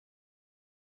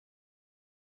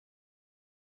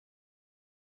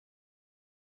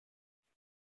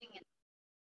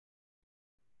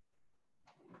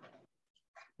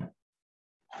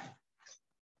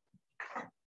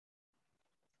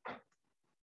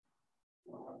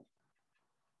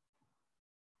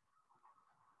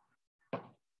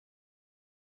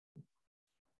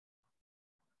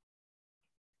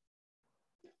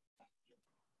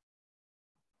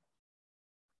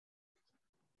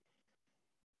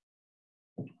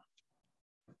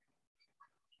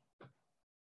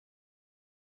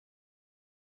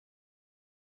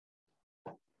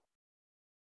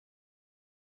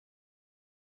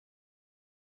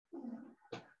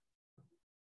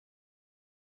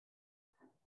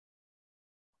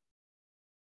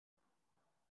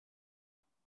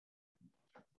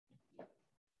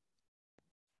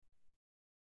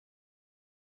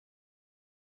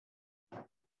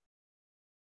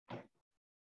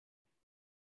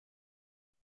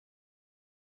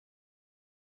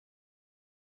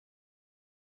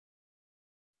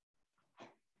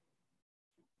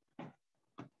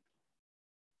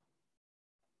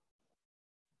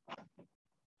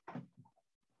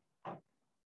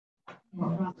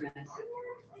How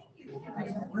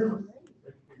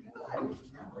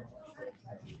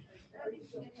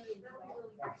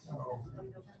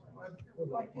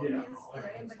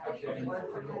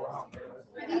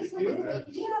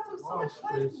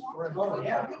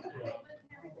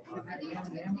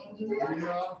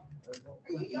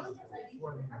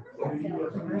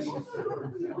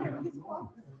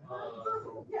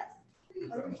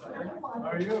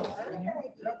are you?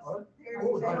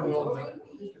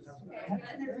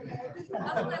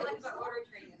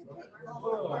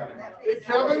 Hey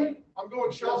Kevin, I'm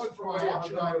going shopping for my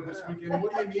action item this weekend.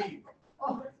 What do you need?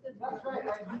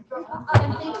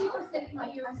 Thank you for sending my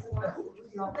ears.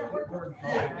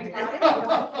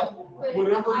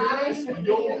 Whatever it is,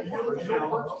 you'll purchase it.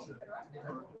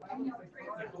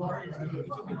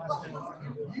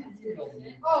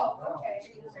 Oh, okay.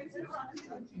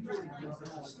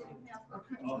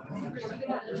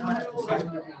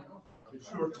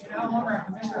 Sure.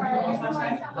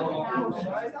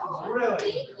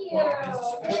 Thank you.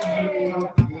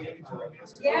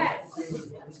 Yes.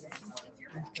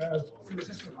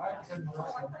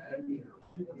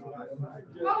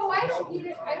 Oh, I don't need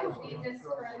it. I don't need this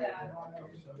for that.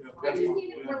 I just need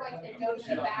it for like the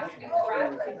notion basket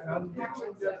wrap.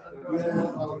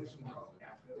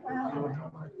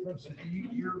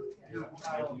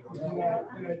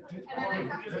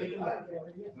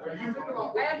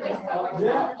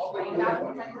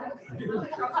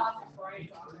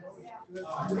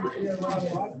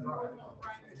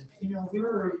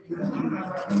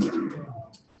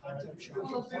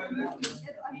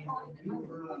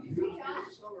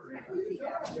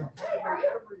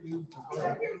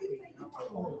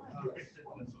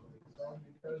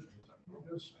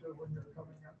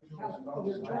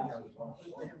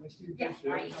 Yeah,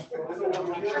 right.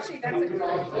 Actually, that's a good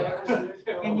idea.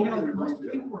 And you know, most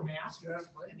people were masked, and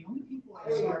the only people I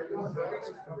saw were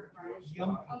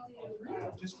young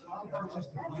people, just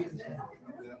the kids.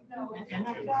 And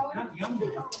not young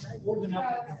people, old enough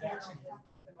to get vaccinated.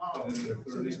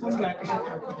 So this one guy comes up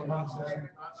there a couple months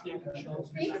later, snapping shells.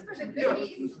 Thanks for the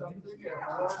goodies. Oh,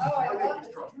 I love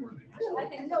it. I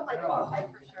can know my qualify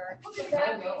for sure.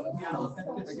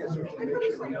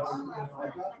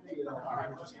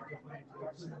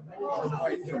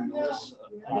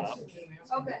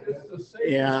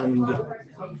 And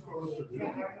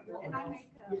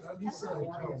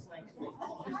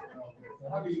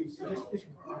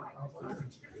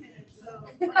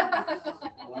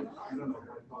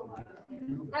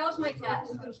That was my cat.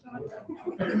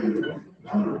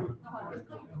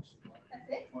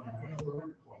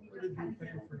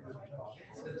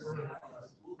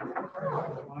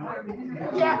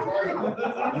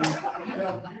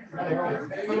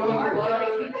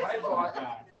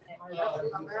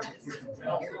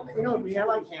 you know me, I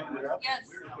like hamburger. Yes.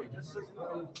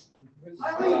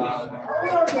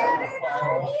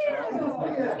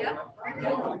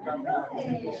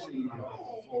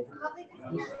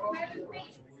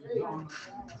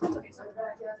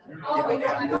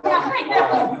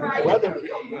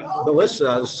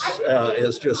 Melissa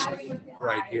is just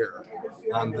right here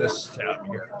on this tab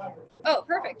here. Oh,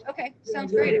 perfect. Okay,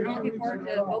 sounds great. I'm looking forward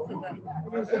to both of them.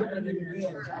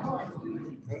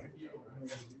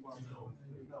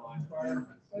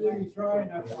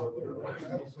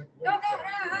 No,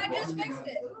 I just fixed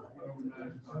it.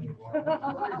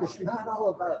 It's not all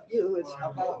about you, it's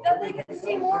about. That they can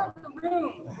see more of the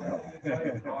room.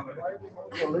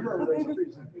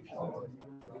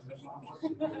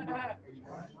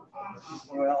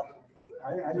 Well, I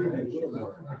need a little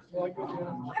more.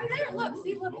 I'm there. Look,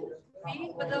 see, look.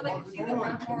 See, but though they can see the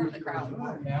front more of the crowd.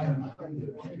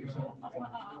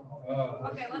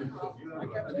 Okay, let's roll.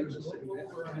 Let's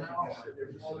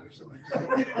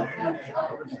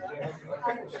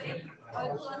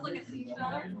look at each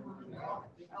other.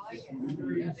 I like it.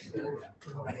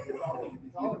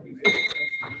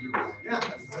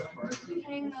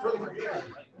 Hang on.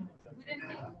 We didn't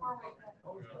hang 4 weeks.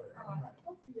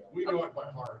 We know it by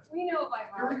heart. We know it by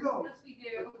heart. Here we go. Yes, we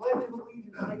do. Pledge of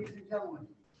allegiance, ladies and gentlemen.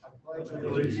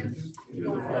 Allegiance to the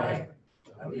flag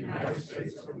of the United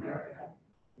States of America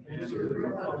and to the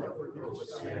republic for which it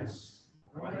stands,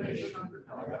 one nation under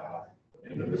God,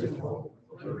 indivisible,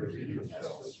 with liberty and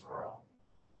justice for all.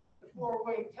 The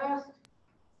four-way test.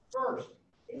 First.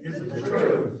 Is it the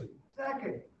truth?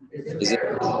 Second. Is it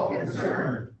all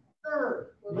concerned?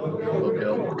 Third.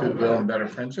 Goodwill and better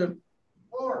friendship.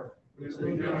 Fourth. Is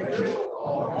the good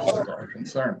all Are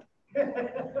concerned. Fifth.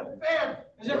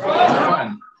 Is it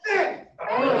Fun. Sixth.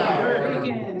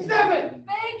 Bacon. Seventh.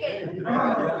 Bacon.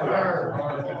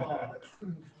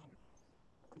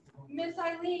 Miss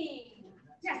Eileen.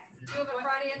 Yes. you have a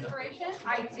Friday inspiration?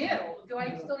 I do. Do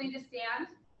I still need to stand?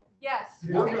 Yes.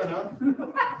 We're gonna.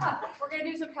 We're gonna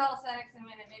do some calisthenics in a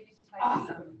minute, maybe some Thai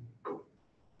stuff. Awesome.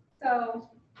 So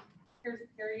here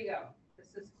you go. This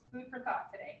is food for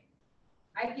thought today.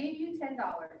 I gave you $10.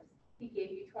 He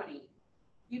gave you 20.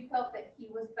 You felt that he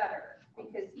was better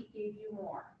because he gave you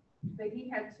more, but he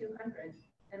had 200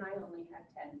 and I only had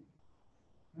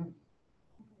 10.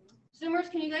 Zoomers,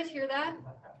 can you guys hear that?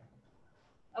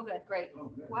 Oh, good, great.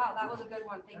 Wow, that was a good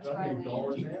one. Thanks, Riley.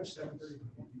 Dollars and cents.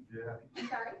 Yeah. I'm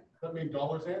sorry. That means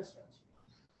dollars and cents.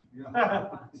 Yeah.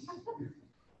 That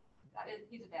is,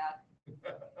 he's a dad.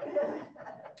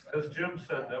 As Jim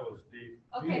said, that was deep.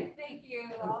 Okay, thank you.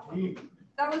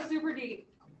 That was super deep.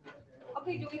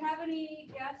 Okay, do we have any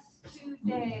guests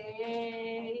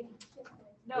today?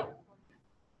 No.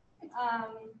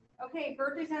 Okay,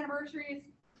 birthdays, anniversaries.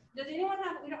 Does anyone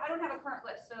have, I don't have a current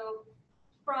list, so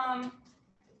from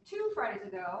 2 Fridays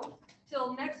ago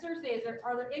till next Thursday,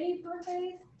 are there any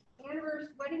birthdays,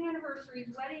 wedding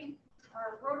anniversaries,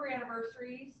 or Rotary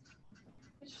anniversaries?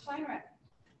 Mr. Steinreich.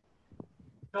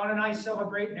 Don and I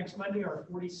celebrate next Monday our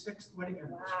 46th wedding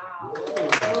anniversary. Wow.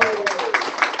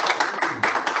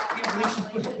 Can't believe she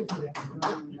put it for that.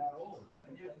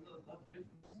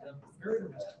 Very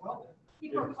nice, 12. He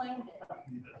proclaimed it.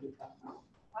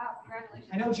 Wow,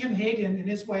 congratulations. I know Jim Hayden and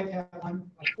his wife have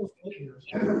one like 8 years,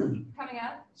 Coming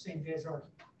up? same day as ours.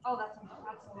 Oh, that's a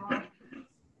lot.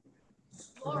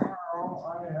 Tomorrow,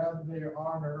 I have the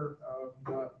honor of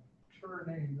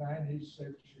turning 96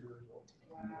 years old.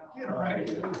 Get it right.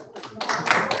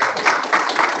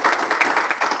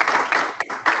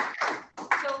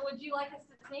 So would you like us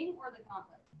to sing or the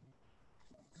conflict?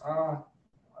 I'll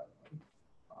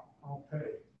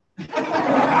pay.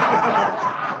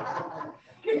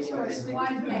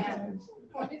 Wise man.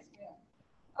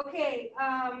 Okay,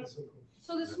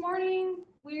 so this morning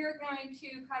we're going to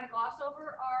kind of gloss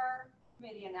over our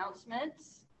committee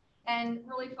announcements and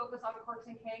really focus on Corks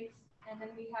and Kegs. And then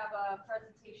we have a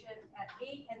presentation at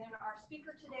 8. And then our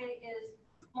speaker today is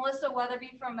Melissa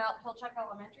Weatherby from Mt Pilchuck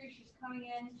Elementary. She's coming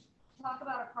in to talk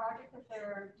about a project that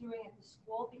they're doing at the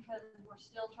school because we're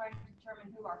still trying to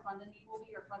determine who our fund need will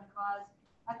be or fund cause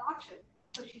at the auction.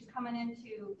 So she's coming in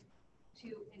to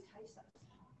entice us.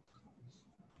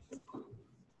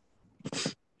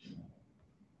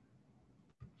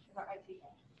 Our IT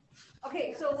guy.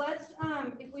 Okay, so let's,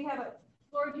 if we have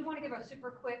Laura, do you want to give a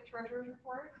super quick treasurer's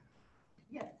report?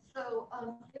 Yes, so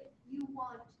if you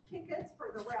want tickets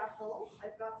for the raffle,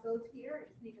 I've got those here. I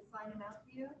just need to sign them out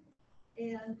to you.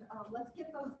 And let's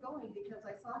get those going because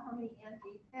I saw how many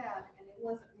Andy had and it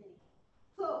wasn't me.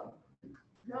 So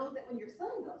know that when you're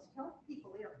selling those, tell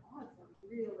people their odds are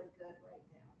really good right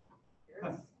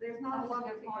now. There's not a lot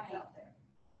of tickets out there.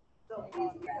 So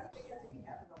please get us tickets if you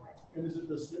have no way. And is it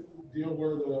this deal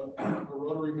where a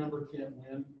Rotary member can't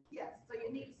win? Yes, so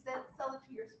you need to sell it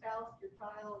to your spouse, your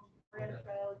child,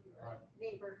 grandchild, your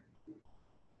neighbor.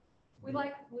 We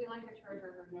like a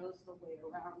treasurer who knows the way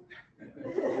around.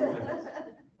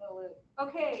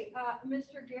 Okay,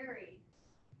 Mr. Gary.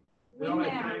 The only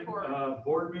Wingman thing, report.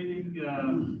 board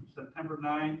meeting, September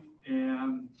 9th,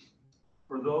 and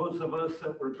for those of us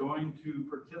that were going to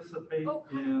participate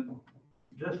in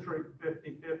District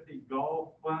 50/50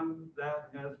 Golf Fund, that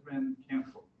has been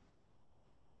canceled.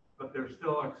 But they're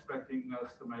still expecting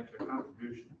us to make a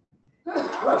contribution.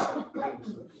 That's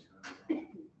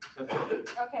it.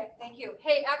 Okay, thank you.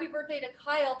 Hey, happy birthday to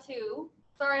Kyle too.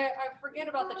 Sorry, I forget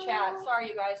about the chat. Sorry,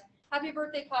 you guys. Happy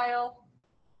birthday, Kyle.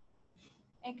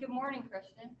 And good morning,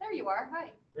 Kristen. There you are.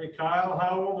 Hi. Hey, Kyle,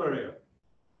 how old are you?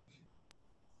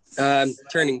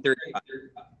 Turning 30.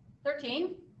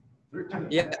 13?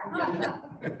 Yeah.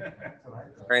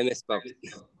 Sorry, I misspoke.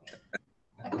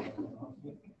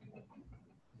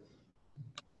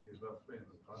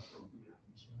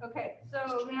 Okay,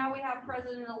 so now we have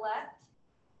president-elect.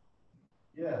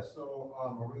 Yeah, so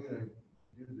are we gonna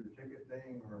do the ticket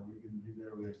thing, or are we gonna do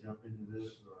that, we're gonna jump into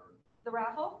this, or? The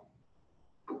raffle?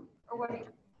 Or what? I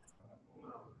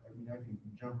mean, I can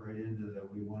jump right into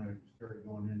that, we wanna start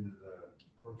going into the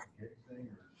Cork Kegs thing,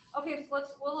 or? Okay, so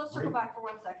let's circle back for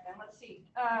 1 second. Let's see.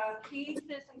 Keith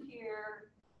isn't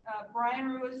here. Brian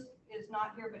Ruiz is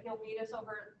not here, but he'll meet us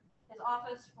over at his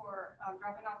office for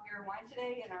dropping off beer and wine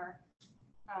today and our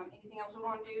anything else we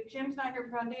want to do. Jim's not here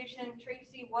for foundation.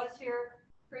 Tracy was here.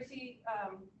 Tracy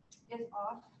is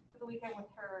off for the weekend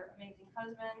with her amazing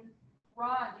husband.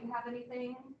 Ron, do you have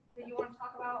anything that you want to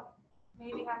talk about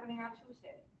maybe happening on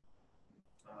Tuesday?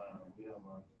 We have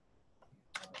a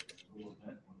little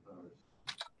event with our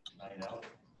night out.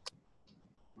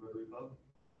 Rotary Club.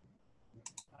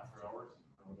 After hours,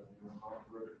 or whatever you want to call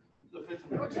it,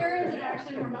 Rotarians in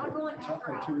action, we're not going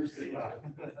after hours. Tuesday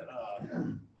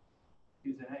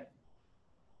night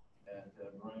at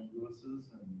Brian Lewis's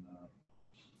and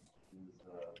his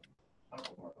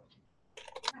Taco Bar.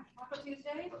 Taco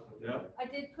Tuesday? Yeah. I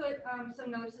did put some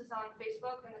notices on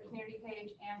Facebook and the community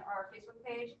page and our Facebook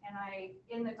page, and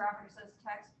in the graphic it says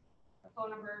text a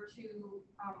phone number to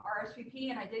RSVP,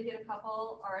 and I did get a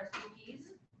couple RSVPs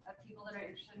of people that are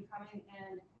interested in coming,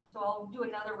 and so I'll do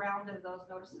another round of those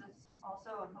notices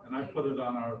also. And I put it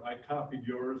on I copied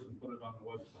yours and put it on the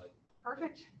website.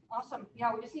 Perfect, awesome.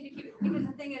 Yeah, we just need to keep it, because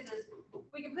the thing is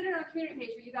we can put it on our community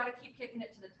page, but you gotta keep kicking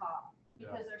it to the top,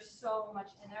 because there's so much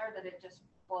in there that it just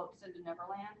floats into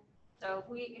Neverland. So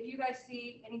if you guys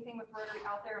see anything with Rotary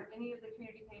out there on any of the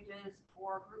community pages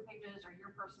or group pages or your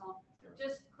personal,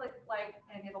 just click like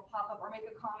and it'll pop up, or make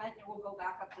a comment and we'll go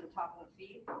back up to the top of the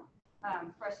feed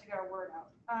for us to get our word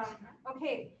out.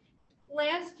 Okay,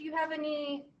 Lance, do you have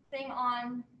anything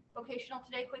on vocational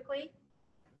today quickly?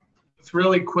 It's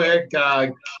really quick.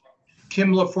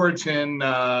 Kim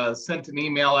LaFortune sent an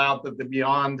email out that the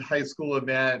Beyond High School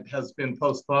event has been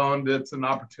postponed. It's an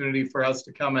opportunity for us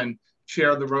to come and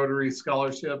share the Rotary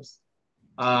scholarships.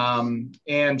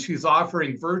 And she's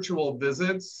offering virtual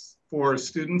visits for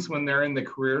students when they're in the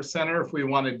Career Center if we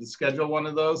wanted to schedule one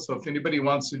of those. So if anybody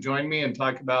wants to join me and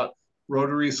talk about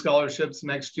Rotary scholarships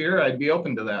next year, I'd be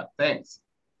open to that. Thanks.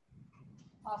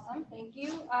 Awesome, thank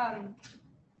you.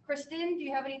 Kristen, do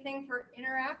you have anything for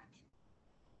Interact?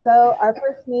 So our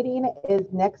first meeting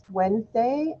is next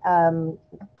Wednesday,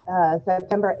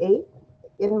 September 8th,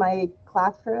 in my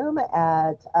classroom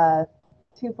at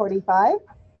 2:45.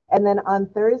 And then on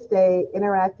Thursday,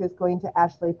 Interact is going to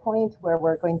Ashley Point, where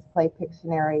we're going to play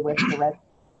Pictionary with the residents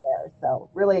there. So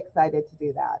really excited to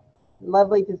do that.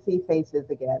 Lovely to see faces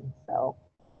again. So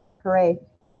hooray.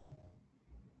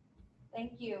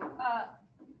 Thank you.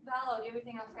 Valo, do you have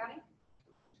anything else, Scotty?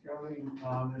 Scouting,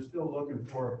 they're still looking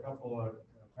for a couple of,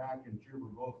 Pack and True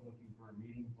were both looking for a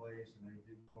meeting place, and I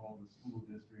did call the school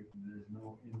district, and there's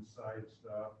no inside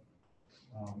stuff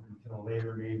until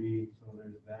later maybe, so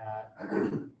there's that.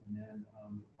 And then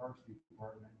the Parks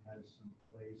Department has some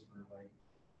place for like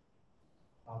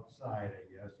outside, I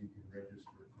guess, you can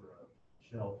register for a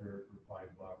shelter for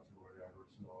 $5 or whatever,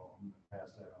 so I'm gonna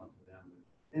pass that on to them.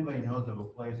 If anybody knows of a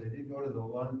place, I did go to the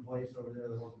Lund place over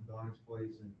there, the orthodontist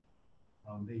place, and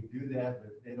they do that,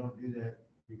 but they don't do that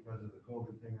because of the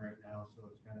COVID thing right now, so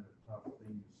it's kind of a tough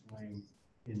thing to swing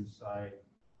inside.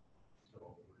 So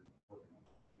we're working on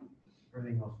it.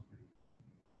 Everything else is pretty good.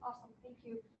 Awesome, thank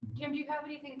you. Jim, do you have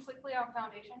anything quickly on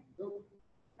foundation? Nope.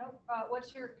 Nope.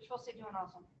 You're supposed to say doing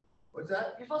awesome. What's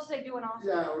that? You're supposed to say doing awesome.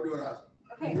 Yeah, we're doing awesome.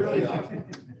 Okay, Really thank awesome.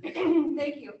 you.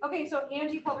 Thank you. Okay, so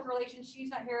Angie, Public Relations, she's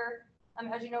not here.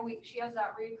 As you know, she has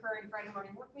that recurring Friday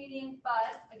morning work meeting,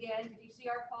 but again, if you see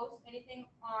our posts, anything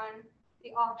on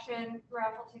the auction,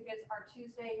 raffle tickets are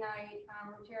Tuesday night,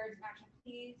 Rotarians in action,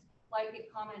 please like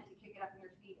it, comment, and kick it up in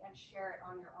your feed and share it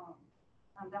on your own.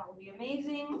 That will be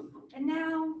amazing. And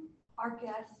now our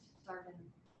guest, Sergeant.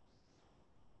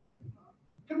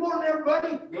 Good morning,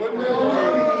 everybody. Good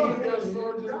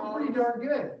morning. I'm pretty darn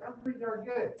good.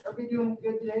 Everybody doing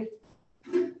good today?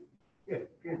 Good.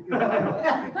 All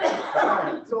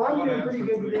right, so I'm doing pretty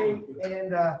good today,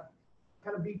 and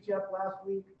kind of beat you up last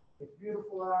week. It's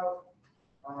beautiful out.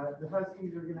 The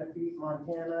Huskies are gonna beat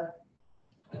Montana.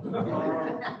 So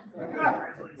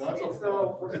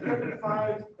we're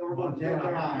 75, and we're going to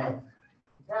Montana high.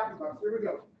 Happy Bucks, here we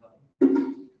go.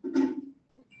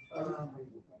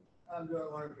 I'm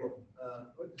doing wonderful.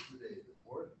 What is today, the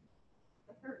 4th?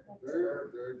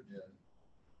 Third, yeah.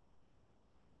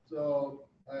 So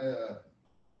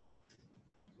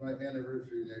it's my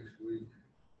anniversary next week.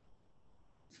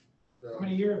 So How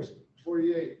many years?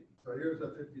 48. So here's a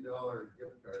 $50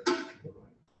 gift card.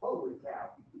 Holy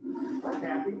cow. I'm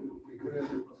happy. Because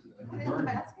Put it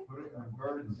on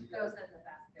gardens. Goes in the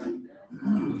basket.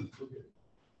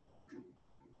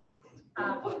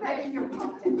 Put that in your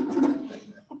pocket.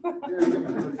 Here, give me the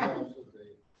house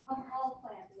today. All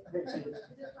planned. Is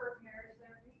it for marriage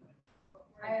therapy?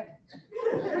 I have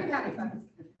very happy bucks.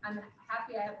 I'm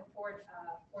happy I have a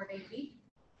 4-day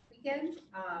weekend.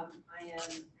 I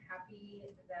am happy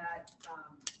that,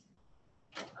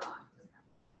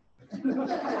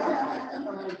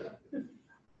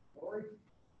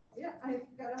 Yeah, I've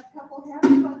got a couple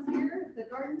happy ones here. The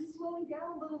garden's slowing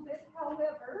down a little bit,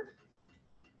 however,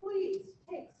 please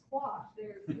take squash.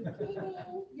 There's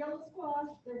zucchini, yellow squash.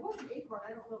 There was an acorn. I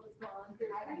don't know if it's gone.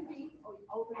 There's green beans.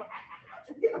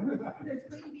 There's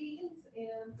green beans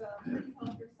and please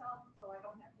help yourself so I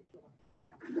don't have to do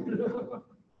it.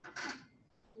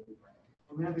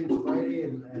 I'm happy it's Friday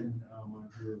and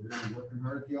and working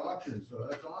hard at the auction, so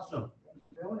that's awesome.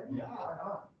 Really? Yeah.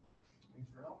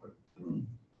 Thanks for helping.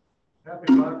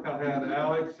 Happy luck. I had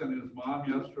Alex and his mom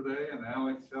yesterday, and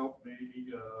Alex helped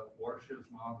me wash his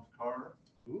mom's car.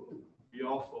 Ooh. He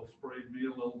also sprayed me a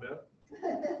little bit.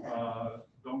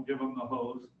 Don't give him the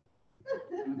hose.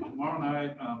 And tomorrow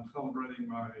night, I'm celebrating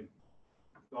my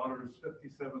daughter's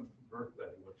 57th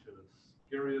birthday, which is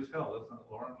scary as hell, isn't it,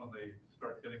 Lauren, when they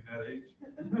start getting that age?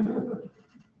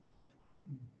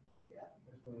 Yeah,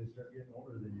 that's when they start getting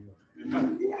older than you.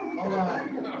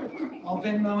 I'll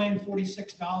Venmo in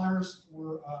 $46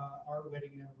 for our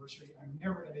wedding anniversary. I'm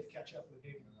never gonna catch up with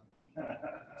David. I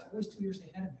was 2 years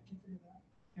ahead of him.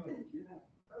 I can't figure that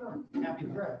out. Anyway, happy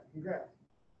birthday. Congrats.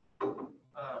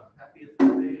 Happiest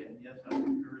birthday, and yes,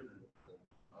 I'm sure that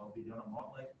I'll be down in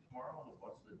Mont Lake tomorrow to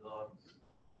watch the dogs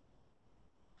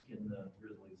skin the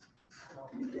grizzlies.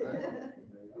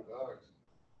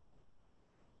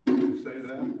 Can you say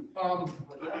that?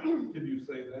 Can you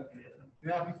say that?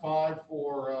 Happy 5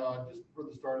 for, just for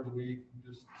the start of the week,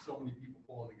 just so many people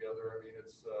pulling together. I mean,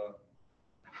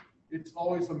 it's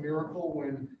always a miracle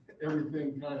when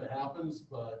everything kind of happens,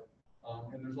 but,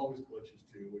 and there's always glitches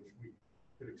too, which we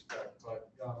could expect. But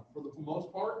for the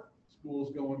most part,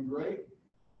 school's going great.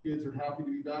 Kids are happy to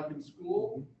be back in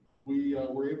school. We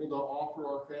were able to offer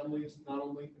our families not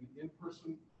only an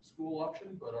in-person school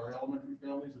option, but our elementary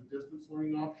families a distance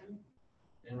learning option,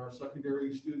 and our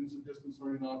secondary students a distance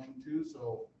learning option too.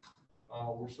 So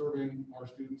we're serving our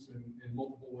students in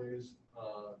multiple ways,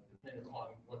 depending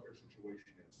upon what their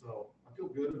situation is. So I feel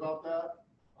good about that,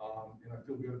 and I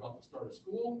feel good about the start of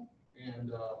school,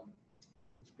 and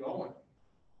it's going.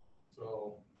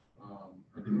 So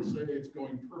I didn't say it's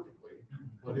going perfectly,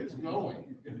 but it's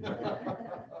going.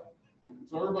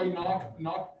 So everybody knock.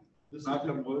 This Knock is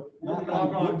on wood. Knock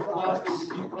on plastic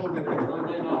to keep COVID in.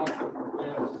 Everybody knock.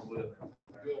 Yes.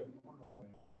 Good.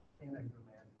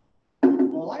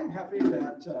 Well, I'm happy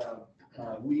that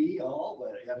we all,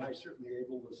 and I certainly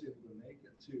was able to make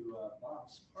it to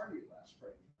Bob's party last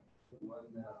Friday. The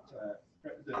one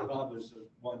that Bob was the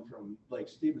one from Lake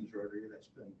Stevens Rotary that's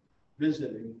been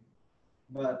visiting.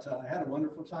 But I had a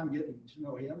wonderful time getting to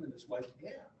know him and his wife,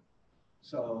 Ann.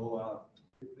 So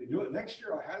if they do it next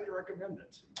year, I highly recommend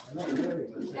it. I know Larry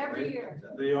was there. Every year.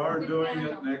 They are doing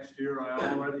it next year.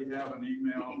 I already have an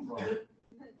email from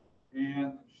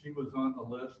Ann. She was on the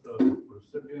list of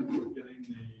recipients of getting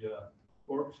the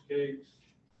Cork Kegs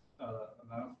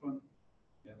announcement,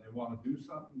 and they want to do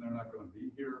something. They're not going to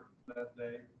be here that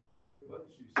day, but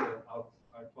she said,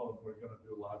 I told them we're going to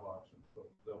do a live auction, so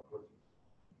they'll put it.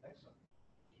 Excellent.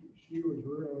 She was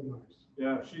really nice.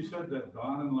 Yeah, she said that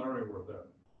Don and Larry were there,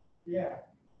 Yeah.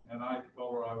 and I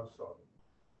told her I was sorry.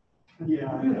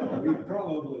 Yeah, I know. We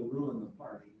probably ruined the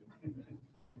party.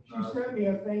 She sent me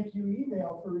a thank you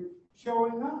email for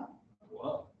showing up.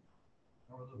 Wow.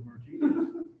 How are those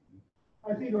martinis?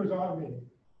 I think it was automated.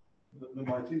 The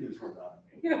martinis were not.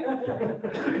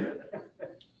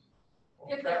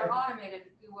 If they were automated,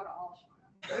 we would have all shown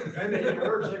up. Many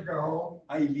years ago,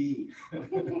 IV.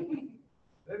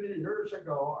 many years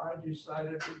ago, I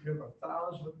decided to give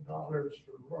 $1,000 to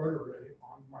Rotary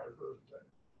on my birthday.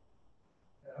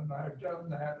 And I've done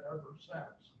that ever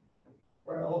since.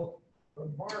 Well, the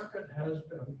market has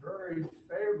been very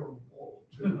favorable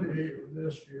to me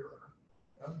this year.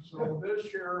 And so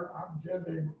this year, I'm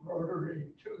giving Rotary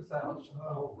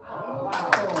 $2,000.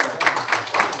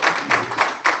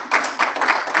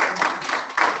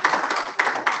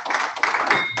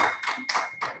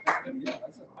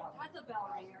 That's a bell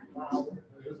ringer.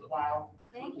 Wow.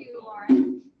 Thank you,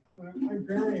 Lauren. I'm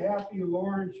very happy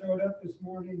Lauren showed up this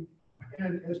morning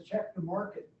and has checked the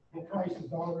market, the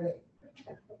prices already.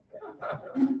 I'm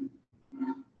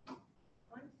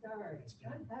sorry,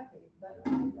 I'm happy, but I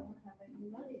don't have any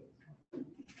money.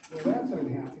 Well, that's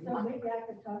unhappy. So maybe I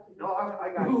could talk to you. No,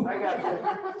 I got you. I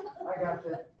got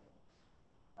you.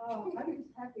 Oh, I'm just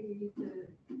happy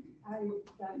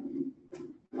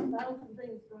I've got 1,000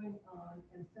 things going on,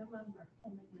 and some of them are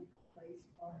coming into place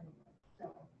finally. So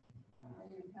I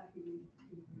am happy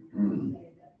to say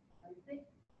that I think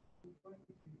I'm going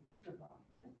to survive.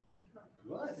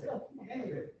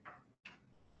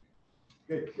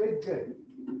 Good. Good.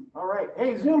 All right.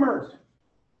 Hey, Zoomers.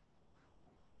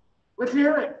 Let's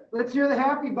hear it. Let's hear the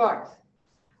happy bucks.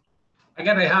 I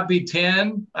got a happy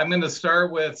 10. I'm going to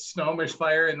start with Snohomish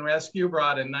Fire and Rescue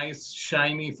brought a nice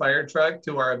shiny fire truck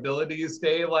to our Abilities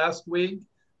Day last week.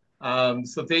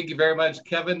 So thank you very much,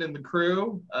 Kevin and the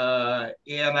crew.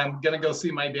 And I'm going to go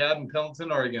see my dad in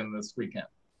Pendleton, Oregon this weekend.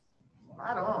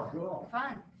 Right on. Cool.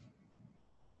 Fun.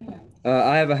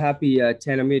 I have a happy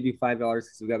 10. I'm going to do $5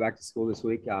 because we got back to school this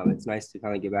week. It's nice to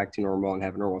kind of get back to normal and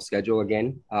have a normal schedule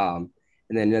again. And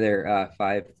then another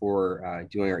 5 for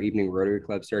doing our evening Rotary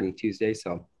Club starting Tuesday.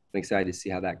 So I'm excited to see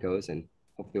how that goes, and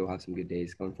hopefully we'll have some good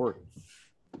days going forward.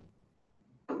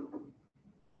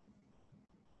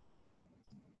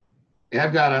 Yeah,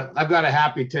 I've got a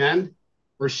happy 10.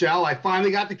 Rochelle, I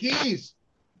finally got the keys.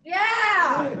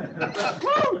 Yeah.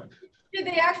 Did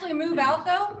they actually move out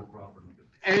though?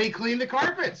 And he cleaned the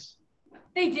carpets.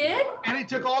 They did? And he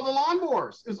took all the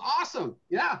lawnmowers. It was awesome.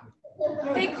 Yeah.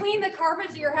 They cleaned the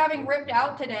carpets that you're having ripped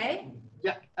out today?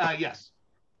 Yeah. Yes.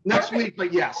 Next week,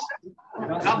 but yes.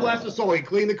 God bless his soul. He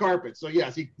cleaned the carpet. So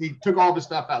yes, he took all the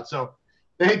stuff out. So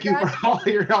thank you for all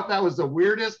your help. That was the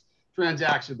weirdest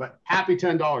transaction, but happy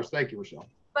 $10. Thank you, Rochelle.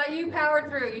 But you powered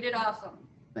through. You did awesome.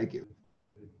 Thank you.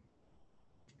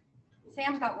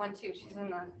 Sam's got one too. She's in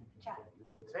the chat.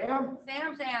 Sam?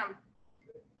 Sam.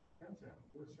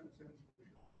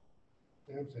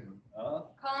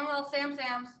 Commonwealth Sam's.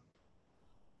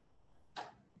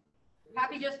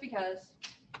 Happy just because.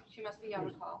 She must be on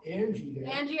the call.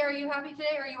 Angie, are you happy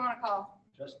today or you want to call?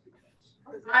 Just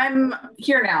because. I'm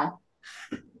here now.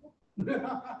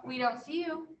 We don't see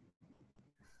you.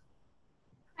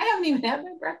 I haven't even had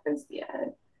my breakfast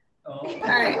yet. Oh. All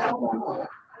right. Oh,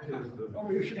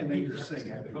 you should make her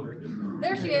sing.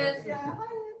 There she is.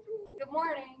 Good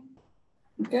morning.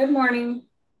 Good morning.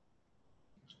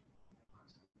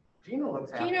 Gina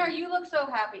looks happy. Gina, you look so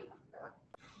happy.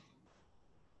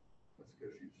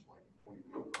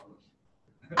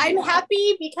 I'm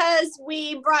happy because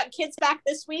we brought kids back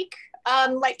this week.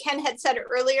 Like Ken had said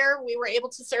earlier, we were able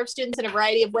to serve students in a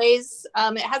variety of ways.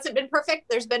 It hasn't been perfect.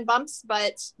 There's been bumps,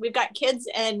 but we've got kids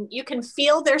and you can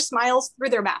feel their smiles through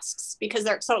their masks because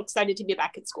they're so excited to be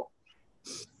back at school.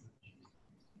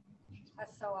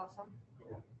 That's so awesome.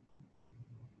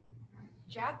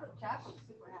 Jack looks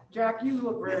super happy. Jack, you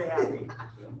look very happy.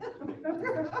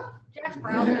 Jack's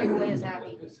brown takeaway is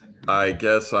happy. I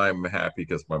guess I'm happy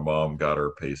because my mom got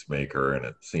her pacemaker and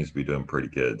it seems to be doing pretty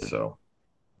good. So.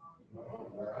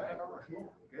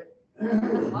 That's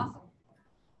awesome.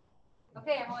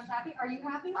 Okay, everyone's happy. Are you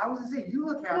happy? I was gonna say, you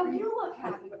look happy. No, you look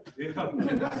happy.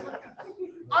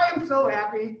 I am so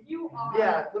happy. You are.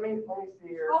 Yeah, let me see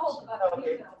here. I'll hold the button.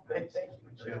 Okay. Thank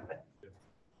you.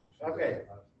 Okay.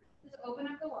 Just open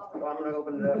up the wall. So I'm gonna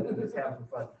open it up and just have some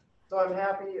fun. So I'm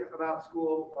happy about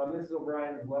school. Mrs.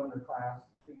 O'Brien is loving her class.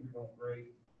 Things are going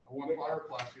great. I won fire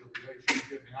class the other day. She was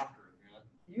getting after it, man.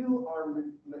 You are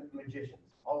magicians,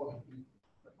 all of you,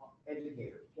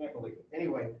 educators. Can't believe it.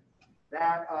 Anyway,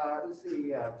 that let's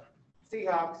see,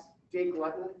 Seahawks. Jake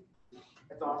Lutton.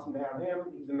 It's awesome to have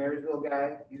him. He's a Marysville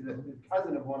guy. He's a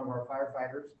cousin of one of our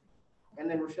firefighters. And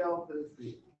then Rochelle for the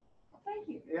street. Thank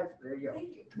you. Yep, there you go.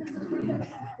 Thank you.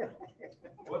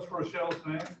 What's Rochelle's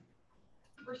name?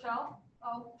 Rochelle?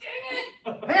 Oh, dang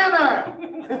it. Hannah!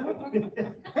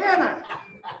 Hannah!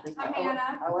 I'm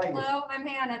Hannah. I like it. Hello, I'm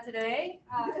Hannah today.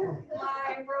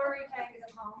 My Rotary tag is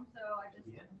at home, so I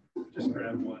Just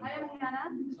grab one. I am Hannah.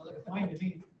 Sounds like a fine to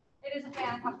me. It is a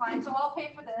fan, I'm fine. So I'll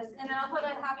pay for this, and then I'll put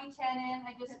a happy 10 in.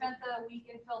 I just spent the week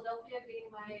in Philadelphia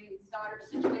getting my daughter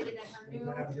situated in her new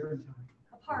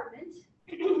apartment.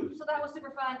 So that was super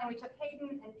fun, and we took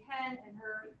Hayden and Ken and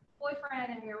her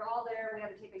boyfriend, and we were all there. We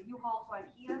had to take a U-Haul to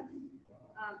IKEA,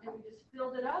 and we just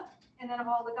filled it up. And then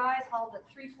all the guys hauled the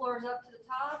 3 floors up to the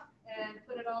top and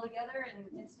put it all together in an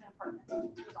instant apartment.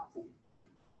 It was awesome.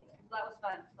 So that was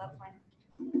fun. So that's my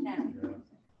 10.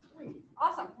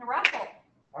 Awesome. A raffle.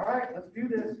 All right, let's do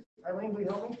this. Eileen, will you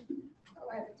help me? Oh,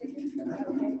 I have a ticket.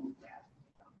 Okay.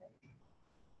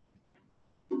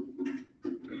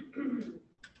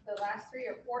 The last 3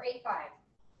 are 485.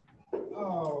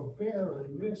 Oh, barely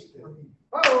missed it.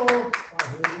 Oh!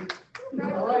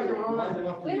 All right, you're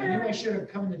on. Maybe I should have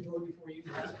come in the door before you.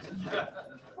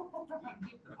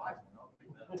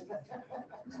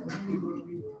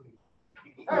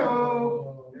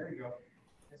 Oh! There you go.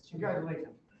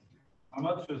 Congratulations. How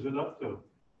much is it up to?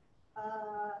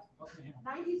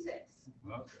 96.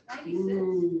 Okay.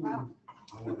 96. Wow.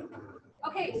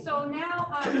 Okay, so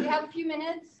now we have a few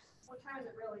minutes. What time is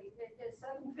it really? It is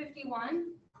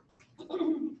 7:51.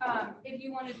 If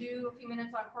you want to do a few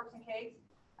minutes on corks and kegs,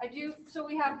 I do. So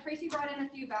we have Tracy brought in a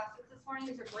few baskets this morning.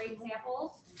 These are great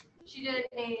samples. She did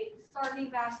a sardine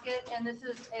basket, and this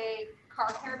is a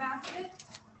car care basket.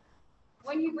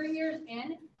 When you bring yours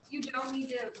in, you don't need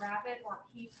to wrap it or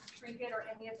shrink it or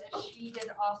any of this. She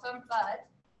did awesome, but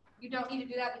you don't need to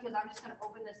do that because I'm just going to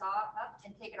open this up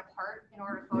and take it apart in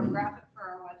order to photograph it for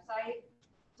our website.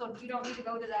 So you don't need to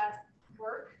go to that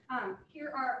work.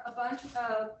 Here are a bunch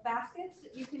of baskets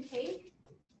that you can take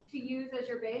to use as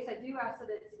your base, I do ask that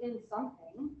it's in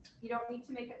something. You don't need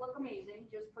to make it look amazing.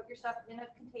 Just put your stuff in a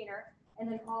container and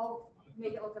then I'll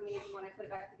make it look amazing when I put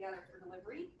it back together for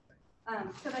delivery.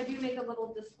 Because I do make a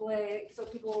little display so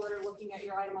people that are looking at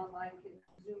your item online can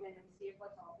zoom in and see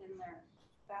what's all in their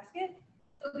basket.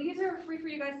 So these are free for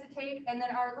you guys to take. And then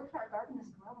look, our garden is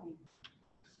growing,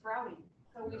 sprouting.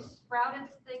 So we sprouted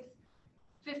things,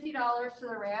 $50 to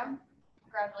the Ram.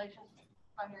 Congratulations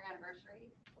on your anniversary.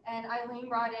 And Eileen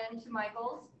brought in to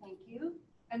Michael's, thank you.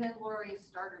 And then Lori's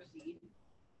starter seed.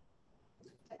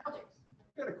 I've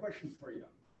got a question for you.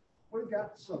 We've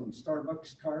got some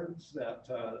Starbucks cards that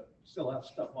still have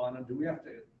stuff on them. Do we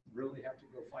really have to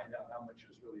go find out how much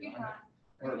is really on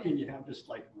it? Or can you have just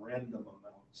like random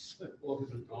amounts? Well,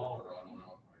 if it's $1 on them,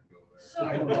 I'd go there. So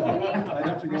I don't know. I'd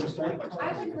have to go to Starbucks.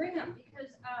 I would bring them because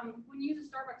when you use a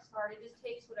Starbucks card, it just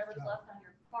takes whatever's left on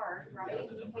your card, right?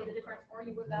 And you pay the difference, or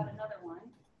you whip out another one.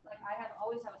 Like I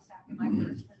always have a stack in my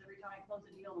purse because every time I close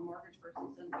a deal, the mortgage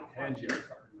person sends me a card. Hand you a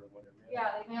card or whatever.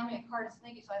 Yeah, they mail me a card as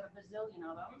thank you, so I have a bazillion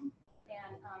of them,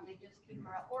 and they just keep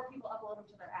them around, or people upload them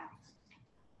to their apps.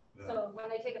 So when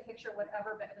they take a picture,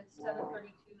 whatever, but if it's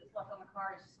 732 that's left on the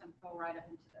card, it's just gonna go right up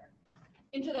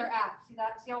into their app. See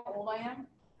that? See how old I am?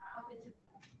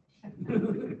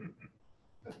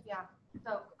 Yeah.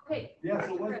 So okay. Yeah.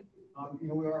 So what?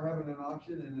 We are having an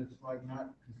auction, and it's like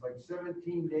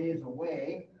 17 days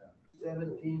away.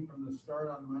 17 from the start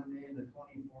on Monday, and the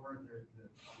 24th is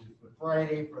the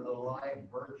Friday for the live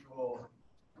virtual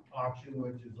auction,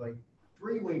 which is like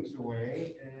 3 weeks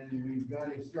away, and we've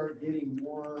got to start getting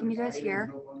more. Can you guys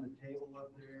hear? Up on the table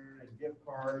up there, and gift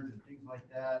cards and things like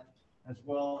that, as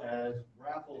well as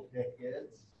raffle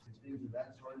tickets and things of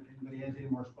that sort. If anybody has any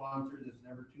more sponsors, it's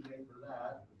never too late for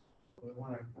that. So we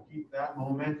want to keep that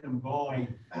momentum going.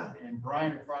 And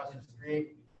Brian across the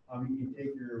street, you can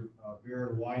take your beer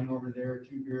and wine over there,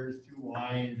 2 beers, 2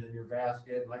 wines in your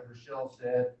basket. Like Rochelle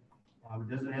said, it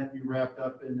doesn't have to be wrapped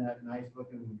up in that nice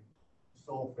looking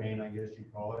cellophane, I guess you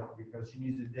call it, because she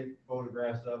needs to take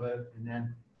photographs of it and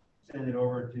then send it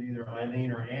over to either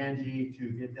Eileen or Angie to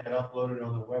get that uploaded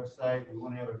on the website. We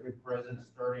want to have a good present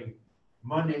starting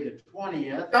Monday the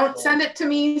 20th. Don't send it to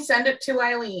me, send it to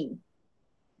Eileen.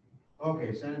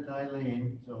 Okay, send it to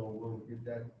Eileen, so we'll get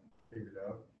that figured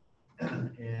out.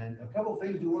 And a couple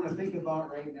things we want to think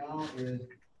about right now is if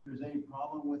there's any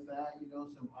problem with that,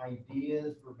 some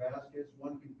ideas for baskets.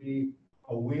 One could be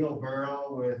a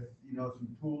wheelbarrow with,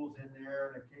 some tools in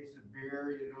there and a case of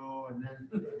beer, and then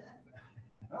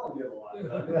That'll get a lot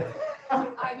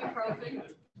done. Ibuprofen.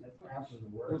 that's half of the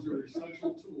work. Those are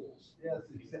essential tools. Yes,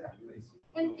 exactly.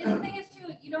 And the thing is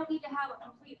too, you don't need to have a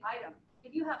complete item.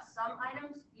 If you have some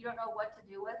items you don't know what to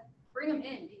do with, bring them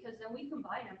in, because then we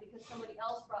combine them because somebody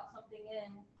else brought something in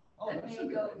that may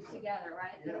go together,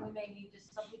 right? Yeah. Then we may need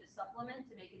just something to supplement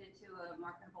to make it into a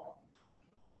marketable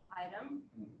item.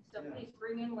 So please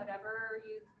bring in whatever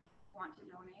you want to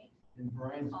donate. And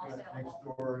Brian's All got saleable.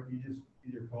 next door, you just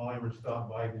either call him or stop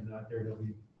by, if he's not there, he'll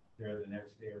be there the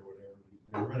next day or whatever.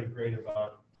 They're really great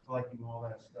about collecting all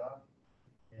that stuff.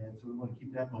 And so we want to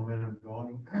keep that momentum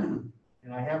going.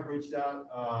 And I have reached out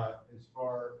let's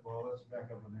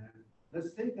back up a minute.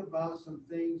 Let's think about some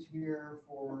things here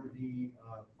for the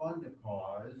fund a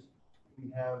cause.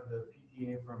 We have the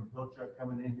PTA from Pilchuck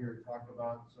coming in here to talk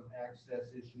about some access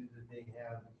issues that they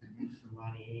have to use some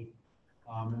money.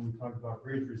 And we talked about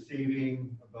bridge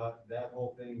receiving, about that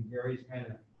whole thing. Gary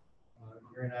and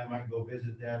I might go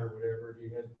visit that or whatever. Do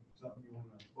you have something you want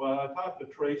to? Well, I talked to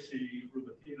Tracy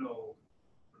Rubatino,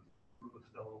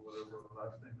 whatever her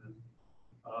last name is,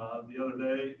 the other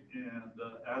day, and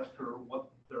asked her what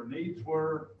their needs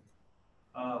were.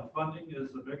 Funding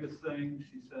is the biggest thing.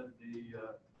 She said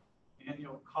the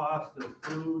annual cost of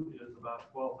food is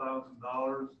about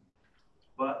 $12,000,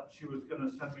 but she was going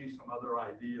to send me some other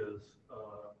ideas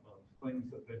of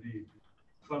things that they need.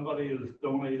 Somebody has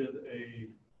donated a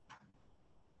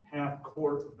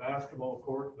half-court basketball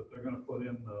court that they're going to put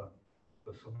in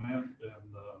the cement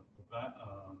and the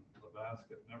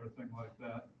basket and everything like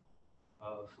that.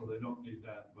 So they don't need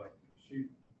that, but she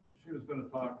was going to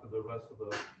talk to the rest of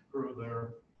the crew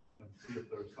there and see if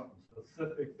there's something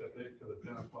specific that they could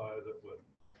identify that would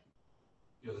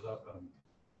get it up and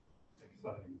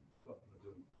exciting, something to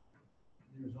do.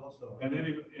 There's also. And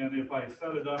if I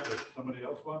set it up, if somebody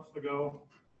else wants to go,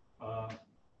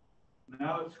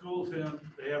 now that school's in,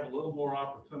 they have a little more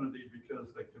opportunity because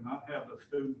they cannot have the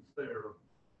students there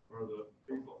or the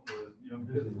people, the young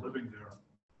kids living there,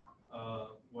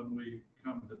 when we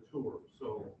come to tour.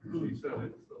 So she said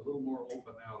it's a little more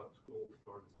open now that school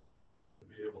starts to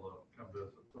be able to come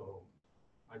visit. So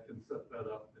I can set that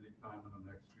up anytime in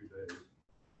the next few days.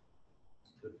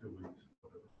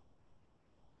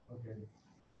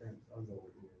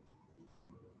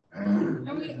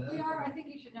 And we are, I think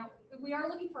you should know, we are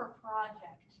looking for a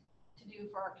project to do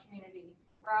for our community,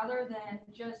 rather than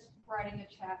just writing a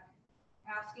check,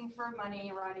 asking for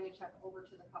money, writing a check over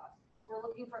to the cost. We're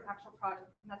looking for an actual project,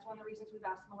 and that's one of the reasons we've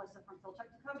asked Melissa from Pilchuck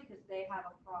to come, because they have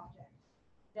a project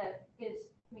that is,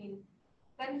 I mean,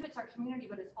 benefits our community,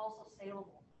 but it's also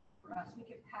saleable for us. We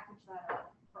could package that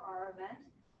up for our event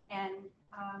and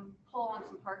pull on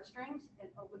some heartstrings and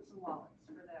open some wallets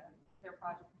for their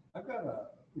project. I've got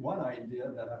one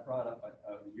idea that I brought up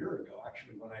a year ago,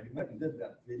 actually, when I went and did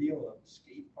that video of the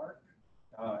skate park.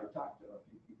 I talked to a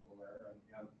few people there,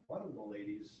 and one of the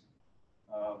ladies,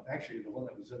 actually the one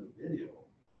that was in the video,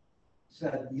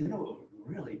 said, you know, what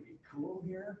would really be cool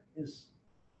here is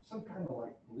some kind of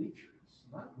like bleachers,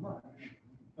 not much,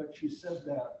 but she said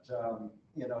that,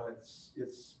 you know, it's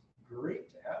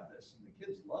great to have this and the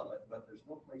kids love it, but there's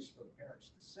no place for the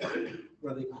parents to sit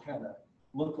where they can kind of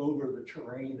look over the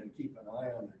terrain and keep an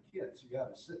eye on their kids. You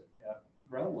got to sit at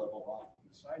ground level off to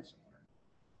the side somewhere.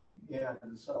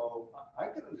 And so I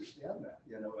could understand that,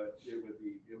 you know, it would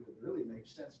really make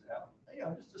sense to have, you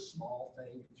know, just a small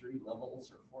thing, 3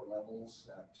 levels or 4 levels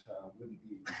that wouldn't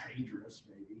be dangerous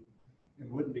maybe. It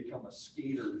wouldn't become a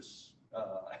skater's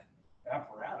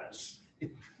apparatus.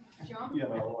 You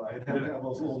know, I'd have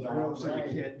those little knobs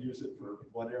and you can't use it for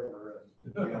whatever.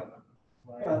 And, yeah.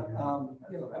 But,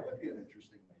 you know, that would be an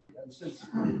interesting idea. And since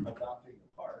we're adopting the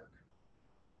park.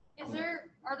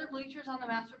 Are there bleachers on the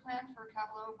master plan for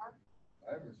Capilano Park?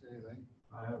 I haven't seen anything.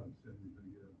 I haven't seen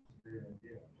anything yet. Great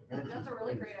idea. That's a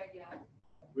really great idea.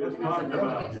 We And have that's talked something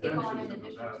about we could take on in benches in the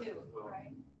addition past to, as well.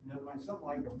 right? Now, something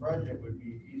like a project would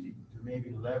be easy to maybe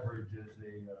leverage as a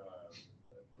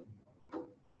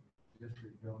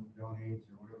district donates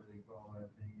or whatever they call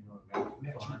that thing, you know.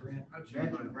 Matching grant.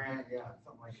 Matching grant, yeah,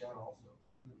 something like that also.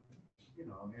 You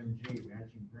know, MG,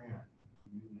 matching grant,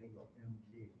 legal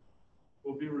MG.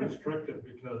 We'll be restricted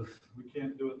because we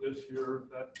can't do it this year.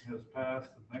 That has passed.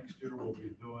 Next year we'll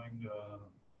be doing the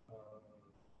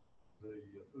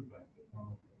food bank.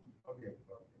 Okay.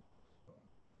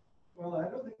 Well, I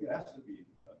don't think it has to be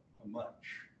a much,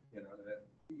 you know, that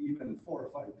even 4 or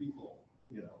 5 people,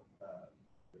 you know,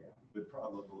 would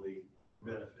probably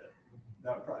benefit.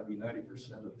 That would probably be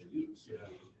 90% of the use. Yeah.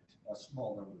 A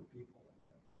small number of people.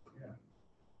 Yeah.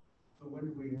 So what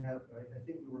did we have? I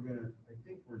think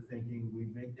we're thinking we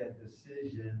make that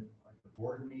decision at the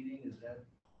board meeting. Is that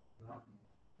not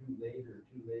too late or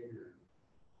too late or?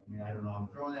 I mean, I don't know. I'm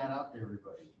throwing that out to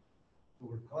everybody. So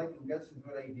we're collecting, got some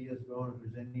good ideas going.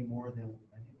 If there's any more, then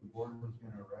I think the board was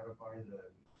going to ratify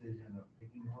the decision of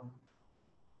picking one.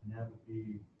 And that would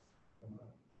be,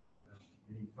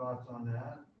 any thoughts on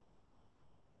that?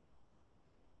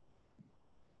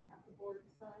 Have the board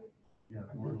decide. Yeah,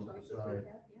 the board will decide.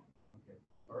 Okay.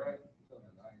 All right. So the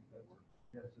 9th, that works.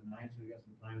 Yes, the 9th, so we got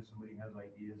some time. If somebody has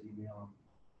ideas, email them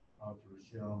out to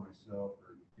Rochelle, myself,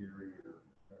 or Gary, or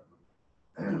whatever.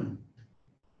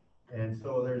 And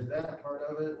so there's that part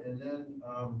of it. And then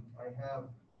I have,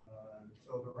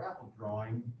 so the raffle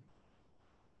drawing,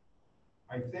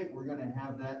 I think we're gonna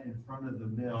have that in front of the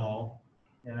mill.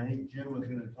 And I think Jim was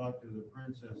gonna talk to the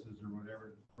princesses or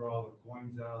whatever, draw the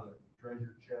coins out of the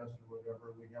treasure chest or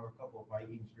whatever. We have a couple of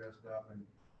Vikings dressed up and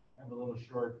have a little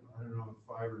short, I don't know,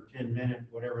 5 or 10 minute,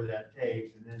 whatever that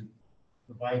takes. And then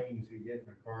the Vikings could get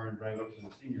in the car and drive up to the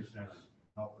senior center,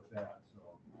 help with that. So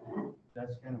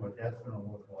that's kind of what that's gonna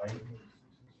look like.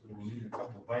 So we need a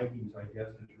couple of Vikings, I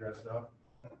guess, to dress up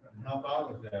and help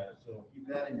out with that. So keep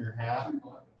that in your hat.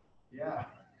 Yeah.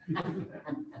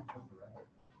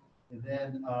 And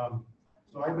then,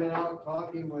 so I've been out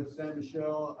talking with San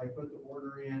Michelle. I put the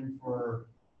order in for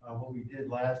what we did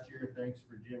last year. Thanks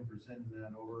for Jim for sending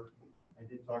that over. I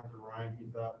did talk to Ryan. He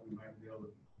thought we might be able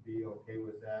to be okay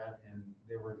with that. And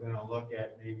they were gonna look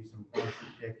at maybe some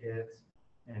concert tickets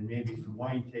and maybe some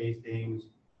wine tastings.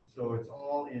 So it's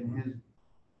all in his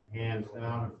hands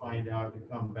now to find out, to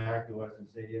come back to us and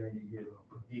say, yeah, you get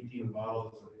 18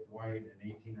 bottles of white and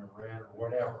 18 of red or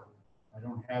whatever. I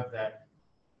don't have that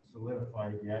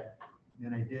solidified yet.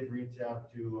 Then I did reach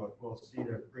out to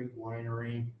Cedar Creek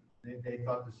Winery. They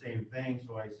thought the same thing,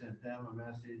 so I sent them a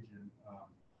message, and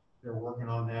they're working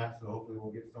on that, so hopefully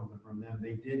we'll get something from them.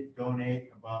 They did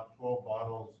donate about 12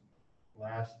 bottles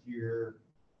last year,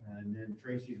 and then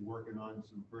Tracy's working on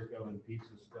some brick oven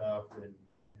pizza stuff and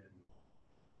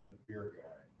the beer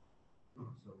guy.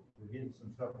 So we're getting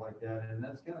some stuff like that, and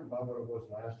that's kind of about what it was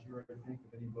last year, I think.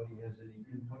 If anybody has any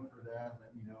input for that,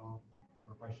 let me know.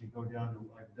 Or if I should go down to,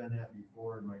 I've done that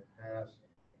before in my past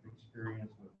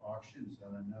experience with auctions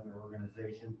on another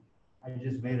organization. I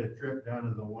just made a trip down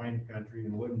to the wine country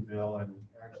in Woodinville and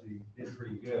actually did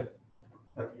pretty good.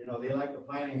 But, you know, they like to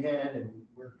plan ahead and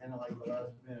we're kind of like the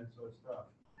last minute, so it's tough.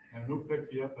 And who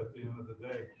picked you up at the end of the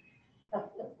day?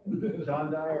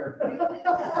 John Dyer.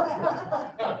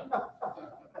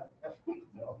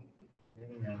 No.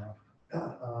 Anyhow,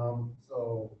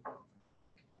 so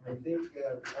I think,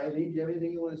 Eileen, do you have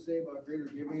anything you want to say about greater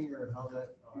giving or how that?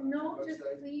 No, just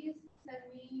website? please send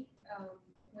me,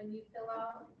 when you fill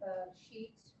out the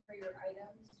sheets for your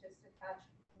items, just attach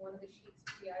one of the sheets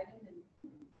to the item and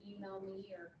email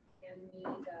me or send me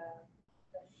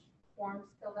the forms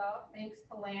filled out. Thanks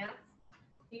to Lance.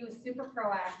 He was super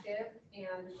proactive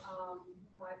and,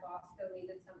 my boss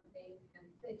deleted something and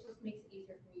it just makes it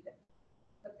easier for me to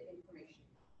put the information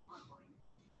online.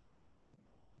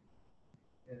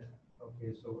 Yeah,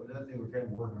 okay, so another thing, we're kind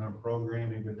of working on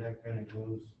programming, but that kind of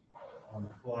goes on the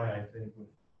fly, I think,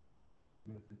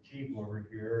 with the chief over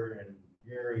here and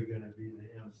Gary gonna be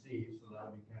the MC, so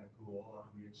that'll be kind of cool,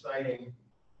 that'll be exciting.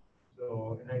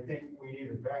 So, and I think we need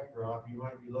a backdrop, you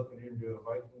might be looking into a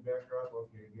Viking backdrop,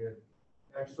 okay, good,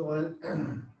 excellent.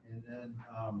 And then,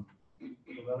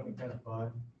 so that'll be kind of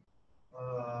fun.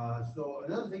 So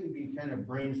another thing to be kind of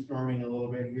brainstorming a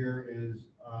little bit here is,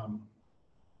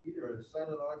 either a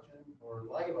silent auction or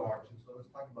live auction. So let's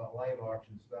talk about live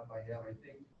auction stuff I have. I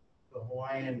think the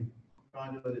Hawaiian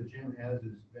condo that Jim has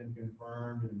been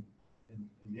confirmed, and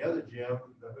the other Jim,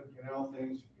 the Hood Canal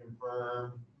thing's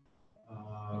confirmed.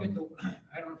 I don't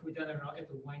know if we've done it or not, I'll get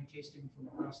the wine tasting from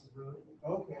across the road.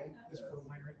 Okay. Just for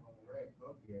winery. All right,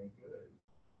 okay, good.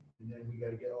 And then we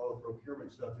gotta get all the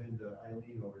procurement stuff into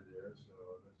Eileen over there,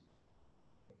 so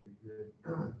that's pretty good.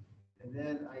 And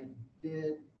then I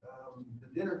did, the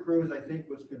dinner cruise, I think,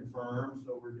 was confirmed,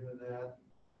 so we're doing that.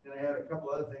 Then I had a couple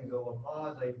other things, the La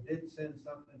Paz, I did send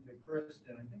something to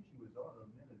Kristen, I think she was on a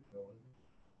minute ago,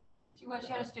 wasn't She was,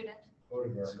 she had a student.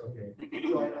 Odegaard, okay.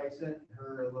 So I sent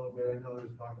her a little bit, I know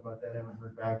there's talk about that, I haven't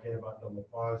heard back yet about the La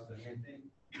Paz thing, I think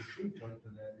she went to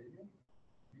that, didn't you?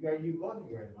 You both of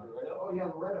you guys went, right? Oh, yeah,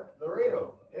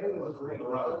 Laredo. Yeah, it was Laredo.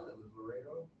 It was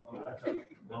Laredo.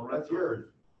 Oh, That's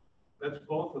yours. That's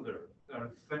both of theirs. They're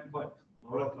the same place.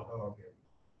 Loretto. Oh, okay.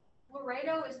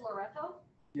 Laredo is Loretto?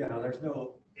 Yeah, there's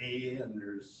no A and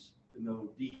there's no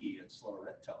D, it's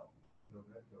Loretto.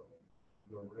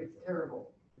 It's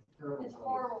terrible. It's terrible. It's a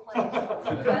horrible place.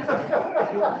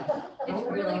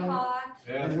 It's really hot.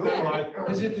 Yeah, it's kind of like,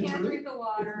 Is it You the can't truth? drink the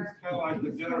water. it's kind of like the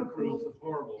dinner cruise is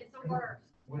horrible. It's the worst.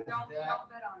 What's Don't that?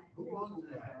 bet on it. Who owns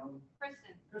that?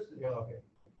 Kristen. Kristen, yeah, okay.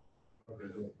 Okay,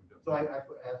 good. So I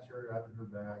asked her, I haven't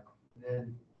heard back. And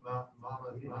then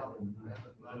Mama's Mountain,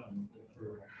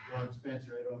 for John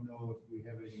Spencer, I don't know if we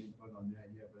have any input on that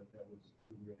yet, but that was,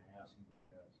 we were gonna ask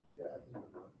him.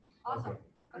 Awesome.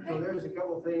 So there's a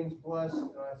couple things, plus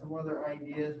some other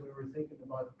ideas we were thinking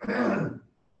about.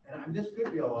 And this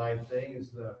could be a live thing, is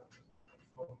the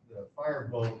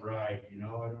fireboat ride, you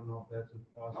know, I don't know if that's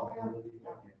a possibility.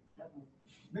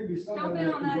 Maybe Jump someone in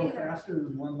that on can that go either. faster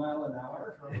than 1 mile an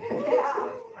hour.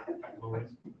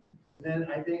 Then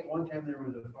I think one time there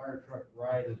was a fire truck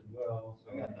ride as well,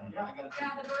 so. Yeah,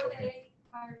 the birthday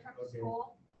fire truck Okay.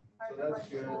 school. Fire So truck that's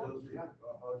good, school.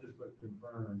 I'll just put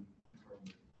confirmed.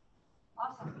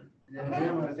 Awesome. And then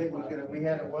Jim, I think we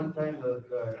had at one time the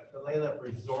Layla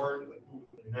Resort,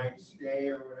 the night stay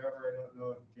or whatever, I don't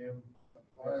know if Jim.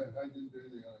 I didn't do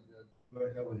anything on it yet.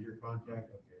 But that was your contact,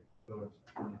 okay, so it's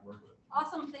working.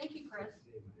 Awesome. Thank you, Chris.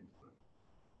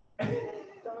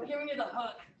 I'm giving you the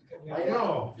hook. I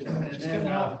know. And Just then, get it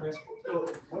out, Chris.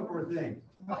 so one more thing.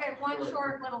 Okay, one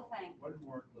short little thing. One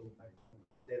more little thing.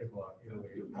 8 o'clock.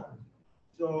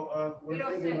 So, we're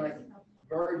thinking 8:06. like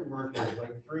garden workers,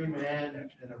 like 3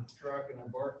 men and a truck and a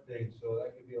bark thing, so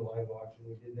that could be a live auction.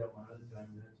 We did that one other time,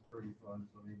 and that's pretty fun,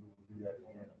 so maybe we'll do that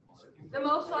again. The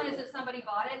most fun is that somebody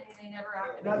bought it and they never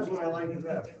That's activated what I like the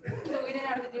best. it. So we didn't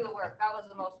have to do the work. That was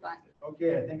the most fun.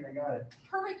 Okay, I think I got it.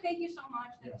 Perfect. Thank you so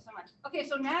much. Thank you so much. Okay,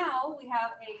 so now we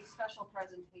have a special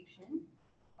presentation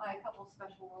by a couple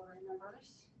special Rotary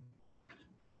members.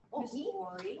 Miss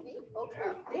Lori.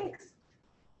 Okay, thanks.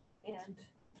 And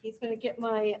he's gonna get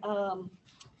my, a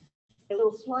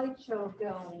little slideshow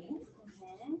going.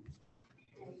 Mhm. And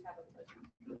we have a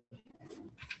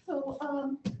presentation. So,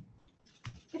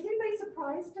 is anybody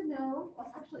surprised to know,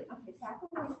 well, actually, okay, Zach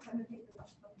will kind of take this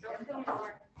off. Don't go for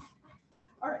it.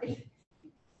 All right.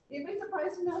 Anybody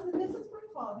surprised to know that this is my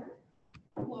father,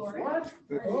 Lori? What?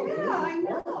 Yeah, I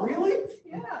know. Really?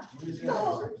 Yeah.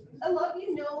 So, a lot of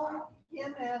you know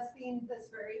him as being this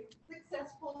very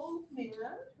successful man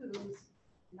who's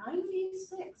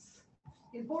 96.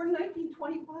 He was born in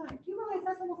 1925. Do you realize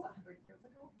that's almost 100 years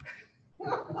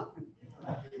ago?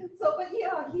 So, but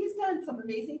yeah, he's done some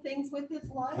amazing things with his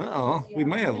life. Uh-oh, we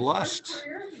may have His lost. first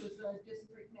career, he was a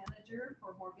district manager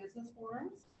for more business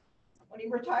forums. When he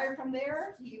retired from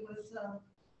there, he was a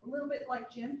little bit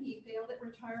like Jim. He failed at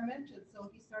retirement, and so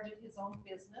he started his own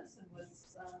business and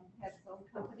was had his own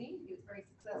company. He was very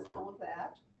successful with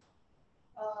that.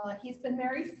 He's been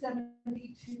married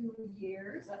 72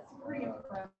 years. That's pretty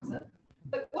impressive.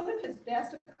 But one of his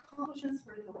best accomplishments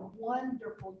were the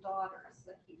wonderful daughters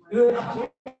that he raised.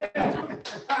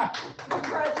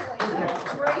 Congratulations.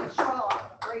 Great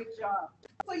job. Great job.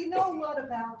 So you know a lot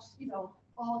about,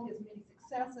 all his many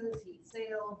successes. He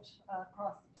sailed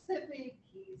across the Pacific.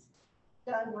 He's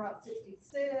done Route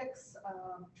 66,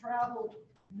 traveled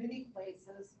many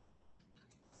places.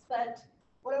 But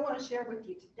what I want to share with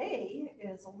you today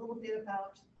is a little bit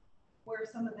about where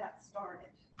some of that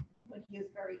started when he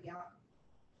was very young.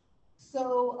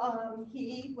 So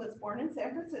he was born in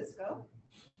San Francisco.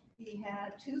 He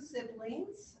had two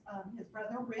siblings, his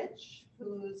brother Rich,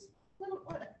 who's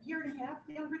a year and a half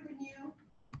younger than you,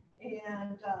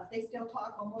 and they still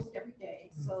talk almost every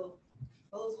day. So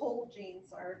those whole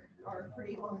genes are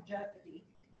pretty longevity.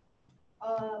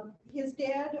 His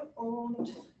dad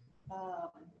owned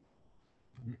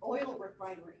oil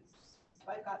refineries. If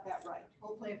I got that right.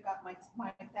 Hopefully I've got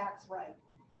my facts right.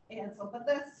 And so, but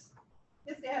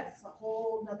his dad's a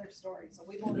whole nother story, so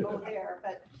we won't go there.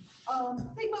 But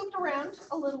they moved around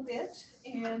a little bit,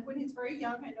 and when he's very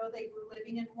young, I know they were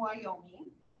living in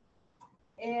Wyoming.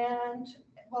 And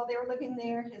while they were living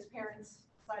there, his parents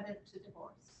decided to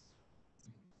divorce.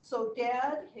 So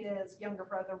Dad, his younger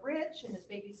brother Rich, and his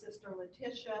baby sister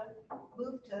Letitia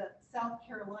moved to South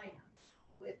Carolina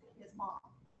with his mom.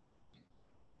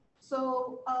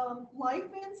 So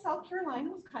life in South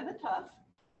Carolina was kind of tough,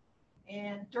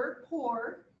 and dirt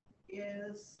poor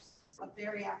is a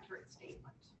very accurate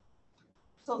statement.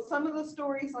 So some of the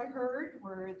stories I heard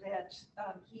were that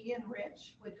he and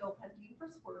Rich would go hunting for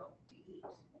squirrel to eat,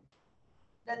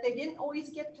 that they didn't always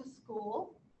get to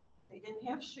school, they didn't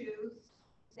have shoes,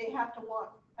 they have to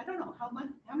walk, I don't know, how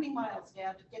many miles,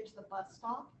 Dad, to get to the bus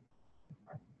stop?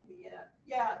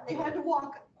 Yeah, they had to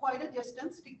walk quite a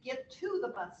distance to get to the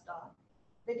bus stop.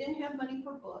 They didn't have money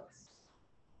for books.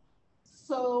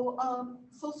 So,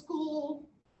 so school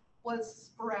was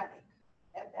sporadic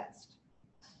at best.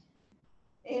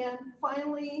 And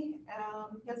finally,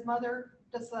 his mother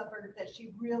discovered that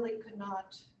she really could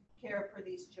not care for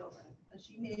these children. And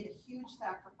she made a huge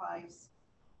sacrifice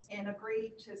and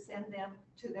agreed to send them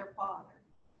to their father,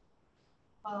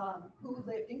 who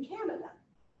lived in Canada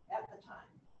at the time.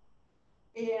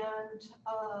 And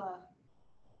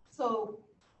so,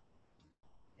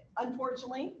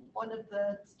 unfortunately, one of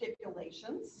the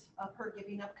stipulations of her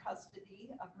giving up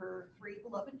custody of her three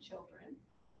beloved children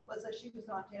was that she was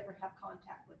not to ever have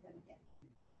contact with them again.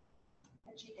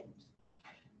 And she didn't.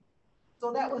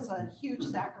 So that was a huge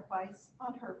sacrifice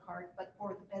on her part, but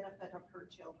for the benefit of her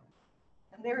children.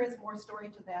 And there is more story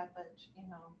to that, but it's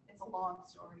a long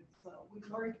story. So we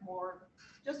learned more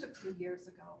just a few years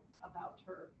ago about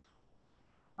her.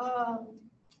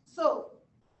 So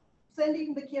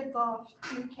sending the kids off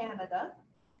to Canada,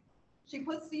 she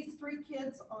puts these three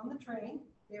kids on the train.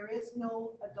 There is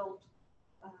no adult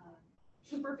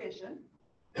supervision.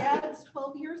 Dad's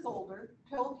 12 years old,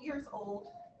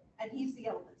 and he's the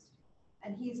eldest,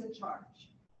 and he's in charge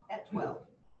at 12.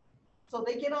 So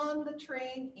they get on the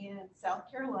train in South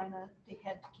Carolina to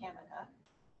head to Canada.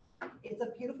 It's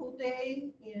a beautiful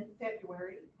day in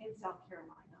February in South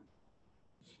Carolina.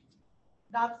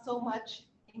 Not so much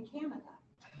in Canada.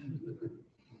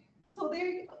 So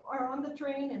they are on the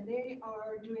train and they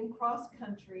are doing cross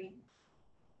country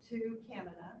to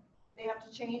Canada. They have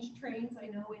to change trains, I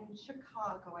know, in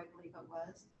Chicago, I believe it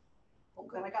was. Oh,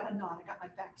 good, I got a nod, I got my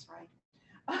facts right.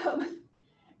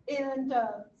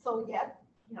 So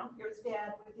here's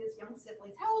Dad with his young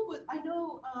siblings. How old was, I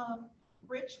know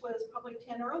Rich was probably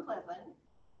 10 or 11.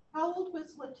 How old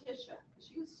was Letitia?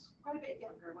 She was quite a bit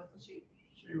younger, wasn't she?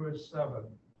 She was 7.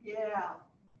 Yeah.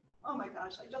 Oh my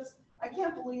gosh, I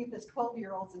can't believe this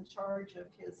 12-year-old's in charge of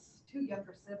his two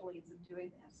younger siblings and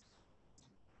doing this.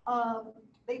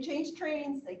 They change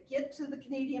trains, they get to the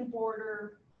Canadian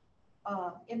border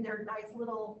in their nice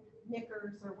little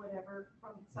knickers or whatever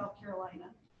from South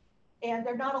Carolina. And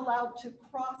they're not allowed to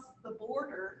cross the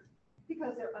border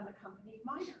because they're unaccompanied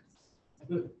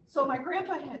minors. So my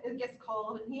grandpa gets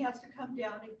called and he has to come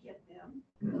down and get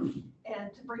them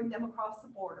and to bring them across the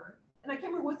border. And I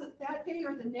can't remember, was it that day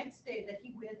or the next day that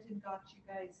he went and got you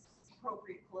guys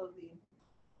appropriate clothing?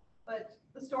 But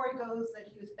the story goes that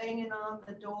he was banging on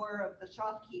the door of the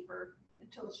shopkeeper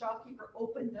until the shopkeeper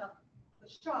opened up the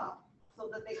shop so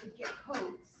that they could get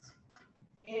coats.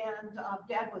 And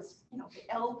Dad was, the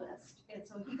eldest, and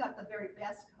so he got the very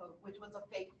best coat, which was a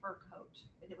fake fur coat,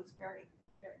 and it was very,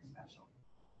 very special.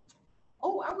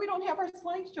 Oh, we don't have our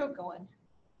slideshow going.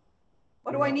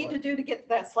 What do I need to do to get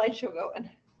that slideshow going?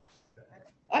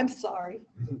 I'm sorry.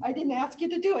 I didn't ask you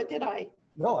to do it, did I?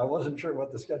 No, I wasn't sure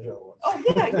what the schedule was. Oh,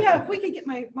 yeah, if we could get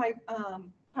my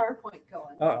PowerPoint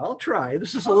going. I'll try.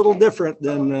 This is a little different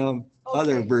than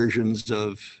other versions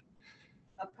of.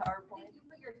 A PowerPoint. You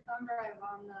put your thumb drive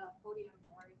on the podium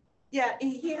for it. Yeah,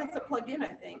 he has it plugged in, I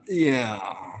think.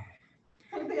 Yeah.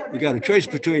 You got a choice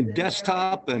between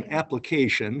desktop and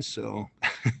application, so.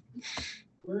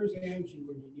 Where's Angie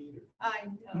when you need her? I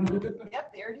know.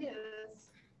 Yep, there it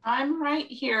is. I'm right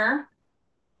here.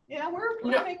 Yeah, we're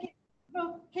making,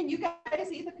 well, can you guys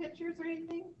see the pictures or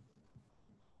anything?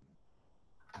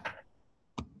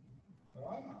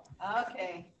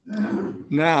 Okay.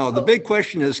 Now, the big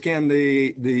question is, can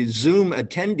the Zoom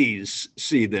attendees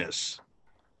see this?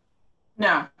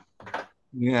 No.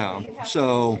 Yeah,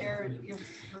 so,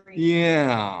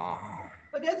 yeah.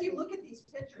 But as you look at these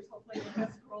pictures, hopefully you'll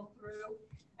just scroll through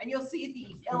and you'll see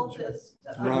the eldest.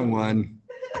 Wrong one.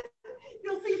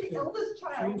 You'll see the eldest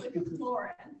child, which is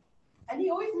Lauren. And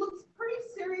he always looks pretty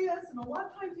serious, and a lot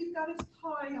of times he's got his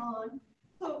tie on.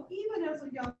 So even as a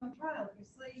young child, you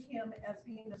see him as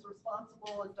being this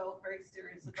responsible adult, very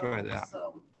serious adult. Try that.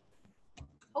 So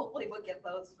hopefully we'll get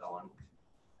those going.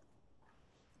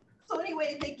 So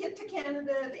anyway, they get to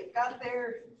Canada, they've got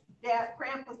their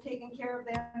grandpa's taking care of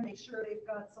them, make sure they've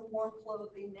got some warm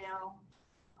clothing now.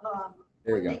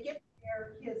 There you When go. they get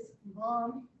there, his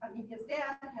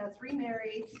dad has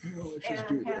remarried let's just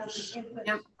and do has this. an infant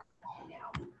now.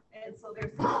 And so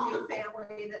there's a new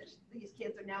family that these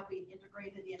kids are now being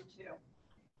integrated into.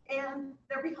 And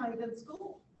they're behind in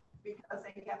school because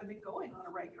they haven't been going on a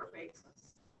regular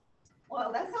basis.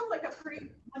 Well, that sounds like a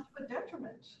pretty much of a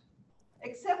detriment,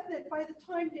 except that by the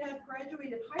time Dad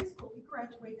graduated high school, he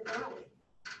graduated early.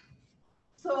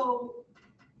 So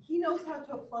he knows how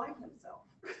to apply himself.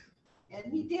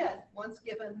 And he did, once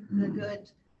given the good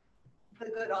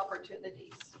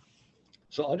opportunities.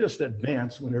 So I'll just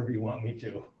advance whenever you want me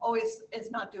to. Always is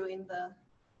not doing the.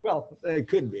 Well, it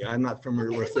could be. I'm not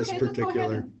familiar with this Okay, let's go ahead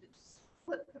particular. and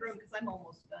flip through because I'm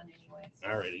almost done anyway.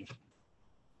 All righty.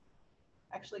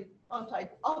 Actually,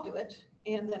 I'll do it.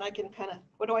 And then I can kind of,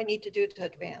 what do I need to do to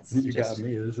advance? You got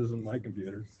me. This isn't my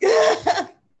computer.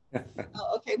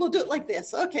 Oh, okay, we'll do it like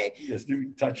this. Okay. Just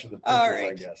do touch the All pictures, I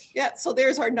right. guess. Yeah, so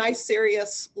there's our nice,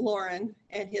 serious Lauren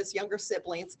and his younger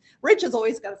siblings. Rich has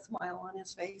always got a smile on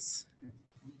his face.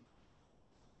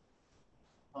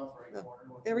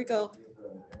 There we go.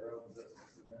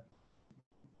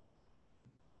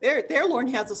 There, Lauren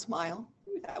has a smile.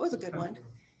 Ooh, that was a good one.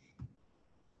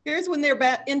 Here's when they're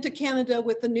back into Canada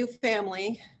with the new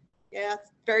family. Yeah,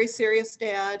 very serious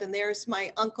dad. And there's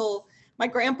my uncle, my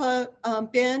grandpa,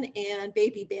 Ben, and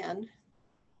baby Ben.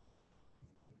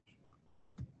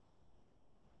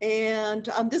 And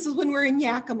this is when we're in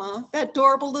Yakima. That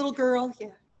adorable little girl. Yeah,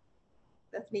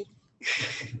 that's me.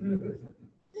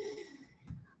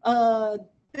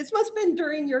 This must have been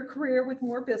during your career with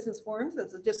More Business Forums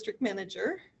as a district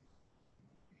manager.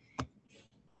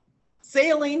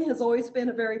 Sailing has always been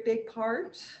a very big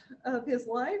part of his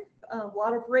life. A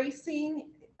lot of racing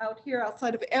out here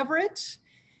outside of Everett.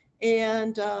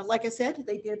 And like I said,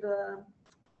 they did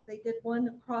one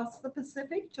across the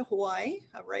Pacific to Hawaii,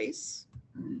 a race.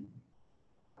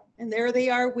 And there they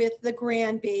are with the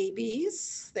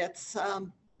grandbabies. That's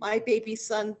my baby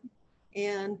son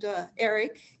and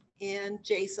Eric and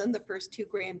Jason, the first two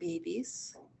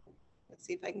grandbabies. Let's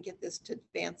see if I can get this to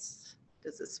advance.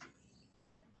 Does this?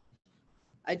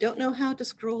 I don't know how to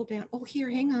scroll down. Oh,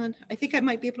 here, hang on. I think I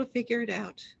might be able to figure it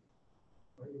out.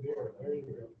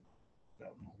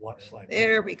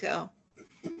 There we go.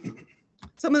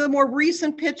 Some of the more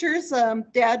recent pictures,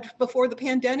 Dad, before the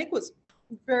pandemic, was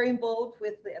very involved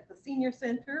with at the senior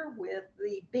center with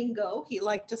the bingo. He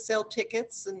liked to sell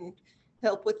tickets and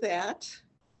help with that.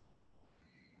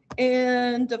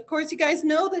 And of course, you guys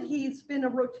know that he's been a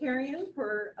Rotarian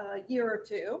for a year or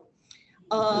two.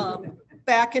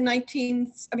 Back in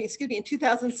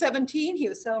 2017, he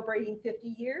was celebrating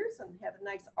 50 years and had a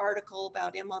nice article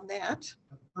about him on that.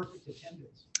 A perfect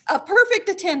attendance. A perfect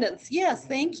attendance. Yes,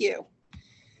 thank you.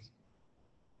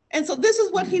 And so this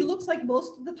is what he looks like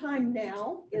most of the time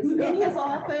now, is in his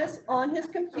office, on his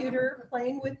computer,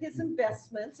 playing with his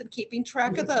investments and keeping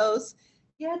track of those.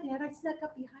 Yeah, Dad, I snuck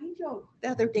up behind you the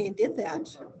other day and did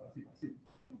that.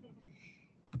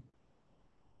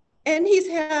 And he's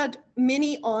had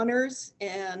many honors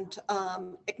and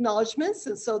acknowledgments.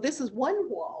 And so this is one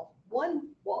wall one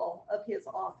wall of his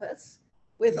office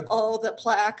with all the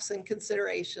plaques and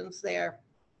considerations there.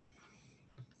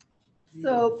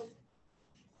 So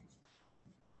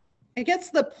I guess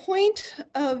the point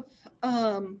of,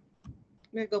 I'm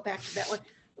gonna go back to that one.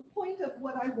 The point of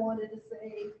what I wanted to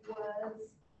say was,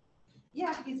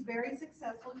 yeah, he's very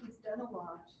successful. He's done a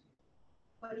lot,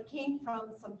 but he came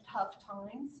from some tough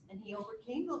times and he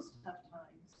overcame those tough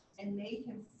times and made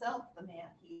himself the man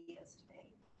he is today.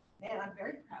 Man, I'm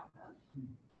very proud of.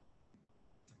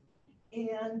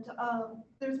 And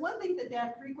there's one thing that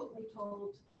Dad frequently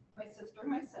told my sister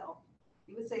and myself.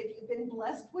 He would say, if you've been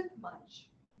blessed with much,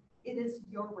 it is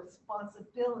your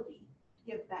responsibility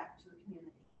to give back to the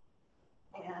community.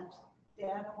 And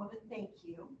Dad, I want to thank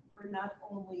you for not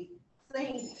only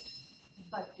saying it,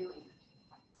 but doing it.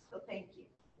 So thank you.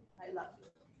 I love you.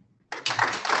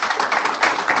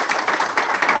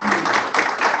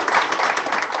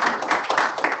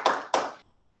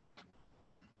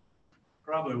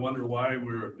 Probably wonder why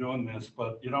we were doing this,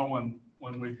 but you know,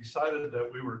 when we decided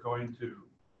that we were going to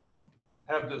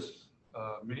have this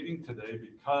meeting today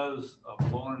because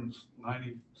of Lauren's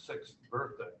 96th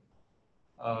birthday,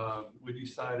 we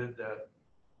decided that,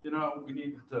 you know, we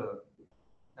needed to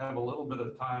have a little bit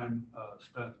of time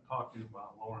spent talking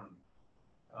about Lauren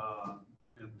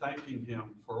and thanking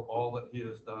him for all that he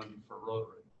has done for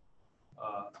Rotary.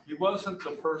 He wasn't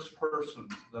the first person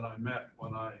that I met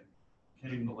when I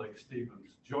came to Lake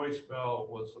Stevens. Joyce Bell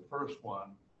was the first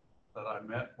one that I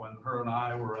met when her and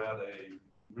I were at a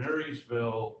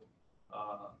Marysville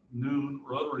noon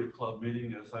Rotary Club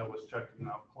meeting as I was checking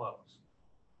out clubs.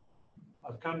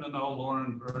 I've come to know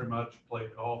Lauren very much,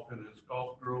 played golf in his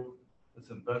golf group, his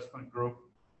investment group.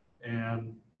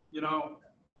 And, you know,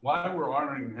 why we're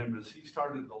honoring him is he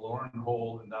started the Lauren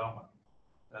Hole Endowment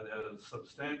that has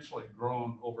substantially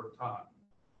grown over time.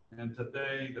 And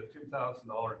today, the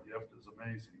 $2,000 gift is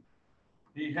amazing.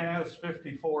 He has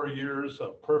 54 years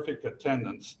of perfect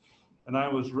attendance. And I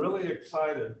was really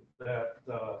excited that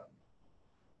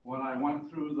when I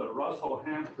went through the Russell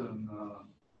Hampton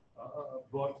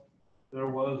book, there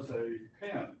was a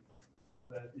pen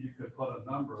that you could put a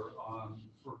number on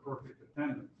for perfect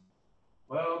attendance.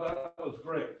 Well, that was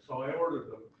great. So I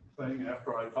ordered the thing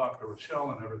after I talked to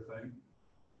Rochelle and everything.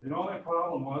 The only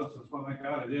problem was is when I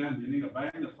got it in, you need a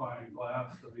magnifying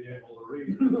glass to be able to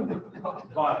read.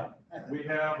 But we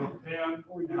have a pen,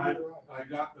 and I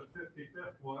got the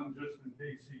 55th one just in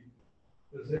case he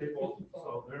is able.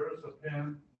 So there is a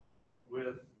pen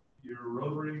with your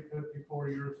Rotary 54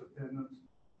 years attendance,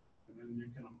 and then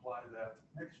you can apply that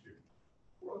next year.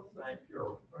 Well, thank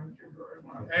you. Thank you very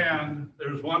much. And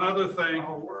there's one other thing.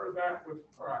 I'll wear that with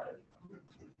pride.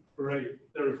 Great.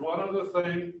 There's one other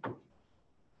thing.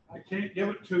 I can't give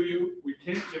it to you. We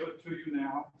can't give it to you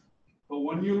now. But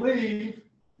when you leave,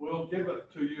 we'll give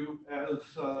it to you as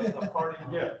a party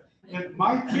gift. It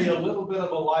might be a little bit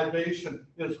of a libation,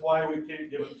 is why we can't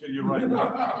give it to you right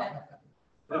now.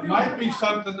 It might be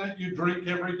something that you drink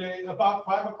every day about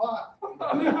 5 o'clock.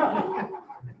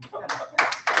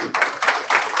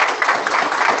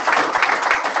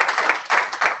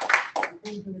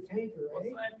 Into the tanker,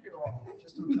 right? Thank you all.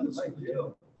 Just thank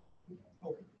you.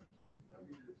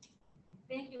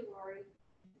 Thank you, Lori,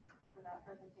 for that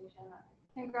presentation.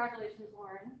 Congratulations,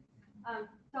 Lauren.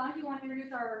 Don, you want to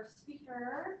introduce our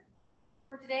speaker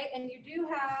for today? And you do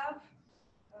have,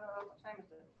 what time is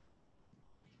it?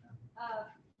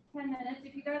 10 minutes.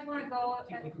 If you guys want to go,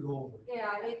 at 8:30,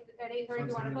 if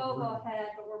you want to go ahead,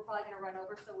 but we're probably going to run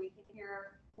over so we can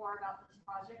hear more about this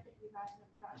project that you guys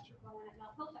have got going at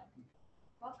Mount Pilchuck.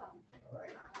 Welcome.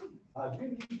 All right.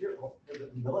 Good to hear.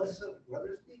 Melissa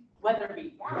Weatherby?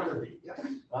 Weatherby. Weatherby, yes.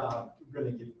 We're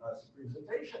going to give us a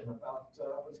presentation about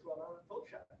what's going on in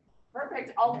Pilchuck.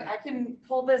 Perfect. I can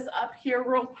pull this up here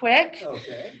real quick.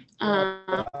 Okay. There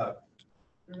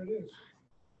it is.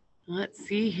 Let's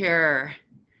see here.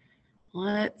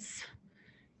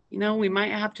 We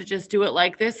might have to just do it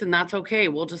like this, and that's okay.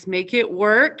 We'll just make it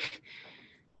work.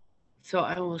 So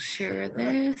I will share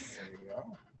this. There you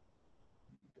go.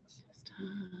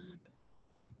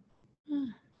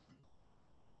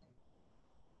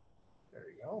 There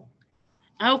you go.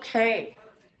 Okay.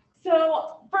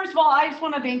 So first of all, I just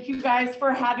want to thank you guys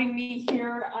for having me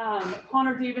here.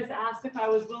 Connor Davis asked if I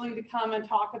was willing to come and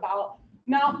talk about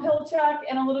Mount Pilchuck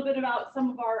and a little bit about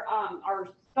some of our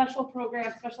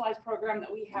specialized program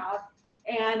that we have.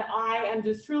 And I am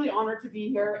just truly honored to be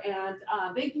here. And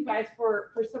thank you guys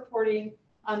for supporting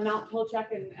Mount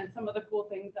Pilchuck and some of the cool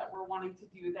things that we're wanting to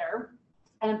do there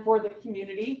and for the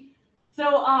community.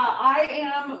 So I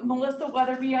am Melissa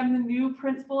Weatherby. I'm the new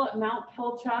principal at Mount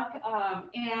Pilchuck.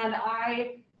 And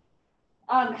I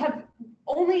have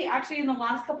only actually in the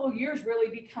last couple of years really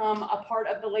become a part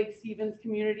of the Lake Stevens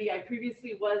community. I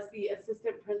previously was the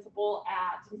assistant principal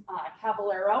at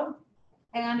Caballero,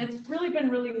 and it's really been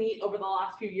really neat over the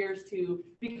last few years to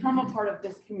become a part of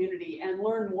this community and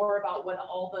learn more about what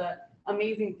all the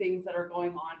amazing things that are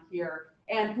going on here,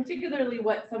 and particularly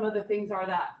what some of the things are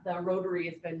that the Rotary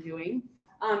has been doing.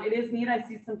 It is neat. I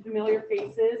see some familiar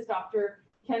faces, Dr.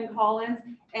 Ken Collins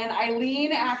and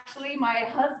Eileen. Actually, my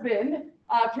husband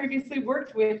previously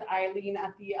worked with Eileen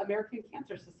at the American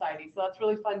Cancer Society, so that's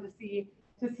really fun to see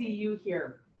you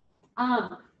here.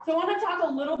 So I want to talk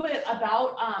a little bit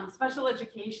about special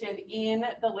education in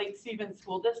the Lake Stevens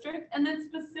School District, and then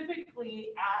specifically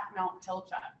at Mt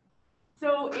Pilchuck.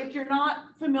 So if you're not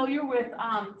familiar with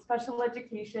special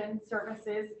education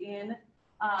services in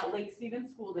Lake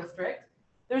Stevens School District,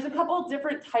 there's a couple of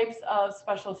different types of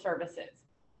special services.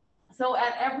 So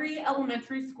at every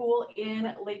elementary school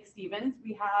in Lake Stevens,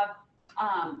 we have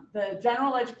the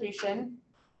general education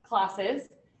classes,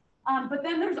 but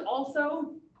then there's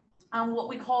also what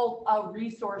we call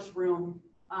resource room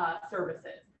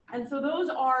services. And so those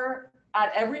are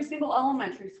at every single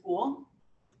elementary school,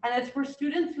 and it's for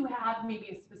students who have maybe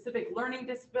a specific learning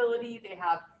disability. They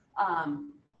have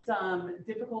some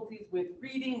difficulties with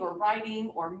reading or writing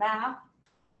or math,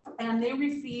 and they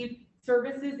receive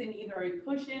services in either a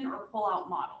push-in or pull-out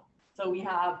model. So we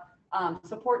have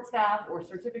support staff or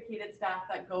certificated staff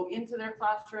that go into their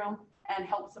classroom and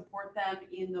help support them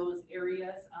in those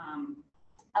areas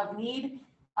of need,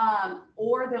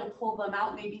 or they'll pull them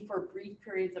out maybe for brief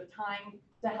periods of time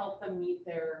to help them meet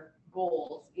their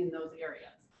goals in those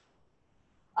areas.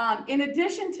 In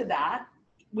addition to that,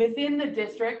 within the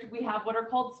district, we have what are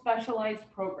called specialized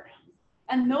programs,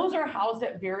 and those are housed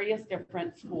at various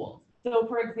different schools. So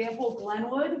for example,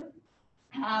 Glenwood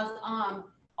has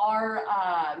our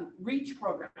REACH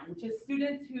program, which is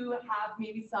students who have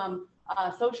maybe some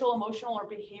social, emotional, or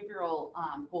behavioral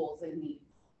goals and needs.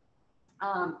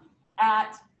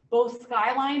 At both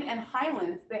Skyline and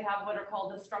Highlands, they have what are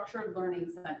called the structured learning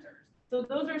centers. So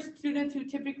those are students who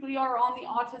typically are on the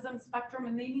autism spectrum,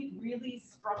 and they need really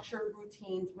structured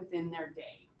routines within their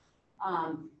day.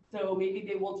 So maybe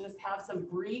they will just have some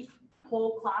brief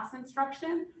whole class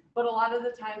instruction, but a lot of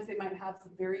the times they might have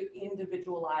some very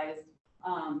individualized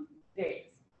days.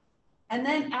 And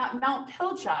then at Mt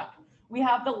Pilchuck, we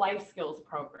have the life skills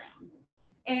program.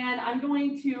 And I'm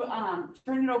going to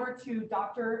turn it over to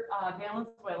Dr.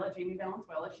 Valenzuela, Jamie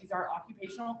Valenzuela. She's our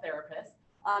occupational therapist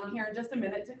here in just a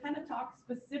minute to kind of talk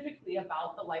specifically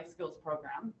about the life skills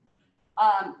program.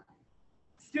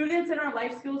 Students in our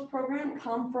life skills program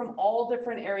come from all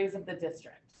different areas of the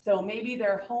district. So maybe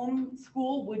their home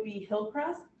school would be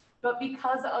Hillcrest, but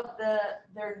because of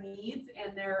their needs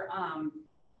and their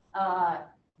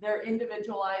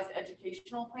individualized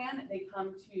educational plan, they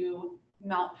come to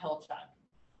Mt Pilchuck.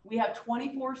 We have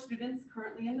 24 students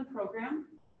currently in the program,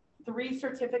 3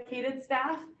 certificated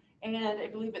staff, and I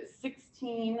believe it's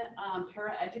 16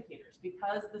 paraeducators.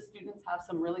 Because the students have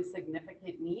some really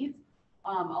significant needs,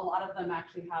 a lot of them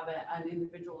actually have an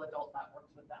individual adult that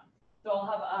works with them. So I'll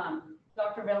have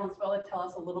Dr. Valenzuela tell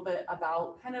us a little bit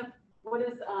about kind of what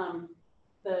is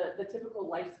the typical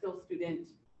life skills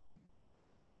student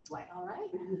like. All right.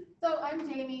 So I'm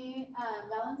Jamie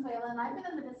Valenzuela, and I've been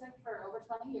in the district for over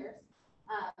 20 years.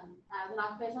 As an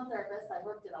occupational therapist, I've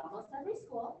worked at almost every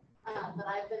school, but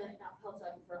I've been at Mt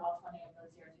Pilchuck for all 20 of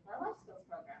those years with our life skills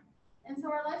program. And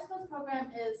so our life skills program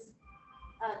is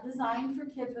designed for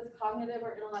kids with cognitive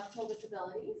or intellectual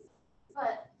disabilities,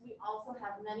 but we also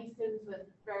have many students with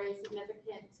very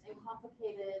significant and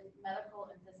complicated medical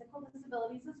and physical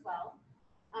disabilities as well.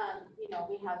 You know,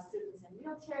 we have students in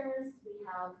wheelchairs, we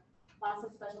have lots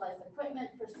of specialized equipment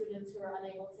for students who are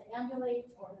unable to ambulate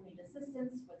or who need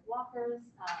assistance with walkers,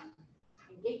 and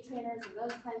gait trainers and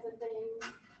those kinds of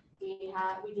things.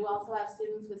 We do also have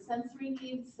students with sensory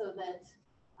needs, so that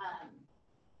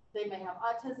they may have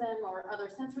autism or other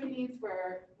sensory needs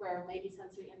where maybe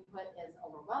sensory input is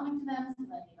overwhelming to them, so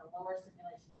they need a lower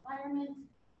stimulation environment.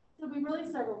 So we really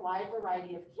serve a wide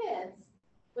variety of kids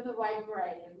with a wide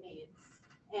variety of needs,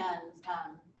 and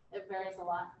it varies a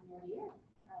lot from year to year.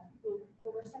 Who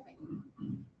we're serving.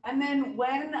 And then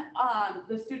when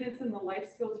the students in the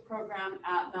life skills program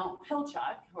at Mt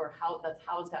Pilchuck, or that's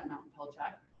housed at Mt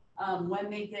Pilchuck, when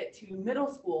they get to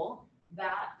middle school,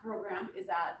 that program is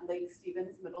at Lake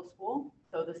Stevens Middle School.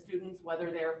 So the students, whether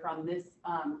they're from this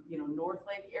North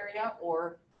Lake area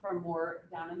or from more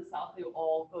down in the south, they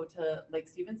all go to Lake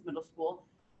Stevens Middle School,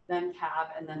 then CAB,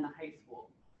 and then the high school.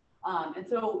 And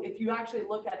so if you actually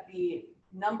look at the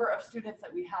number of students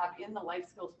that we have in the life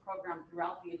skills program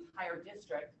throughout the entire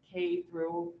district, K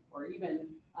through, or even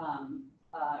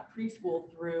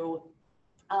preschool through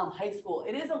high school,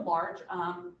 it is a large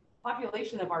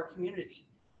population of our community.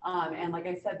 And like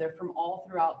I said, they're from all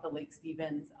throughout the Lake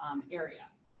Stevens area.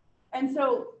 And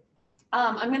so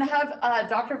I'm going to have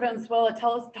Dr. Valenzuela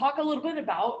talk a little bit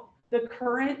about the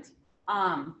current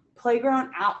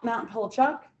playground at Mt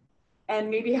Pilchuck and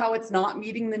maybe how it's not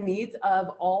meeting the needs of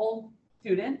all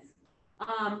students.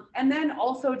 And then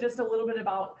also just a little bit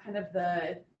about kind of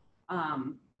the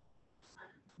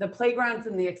playgrounds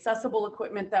and the accessible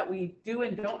equipment that we do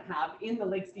and don't have in the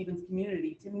Lake Stevens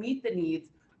community to meet the needs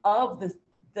of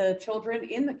the children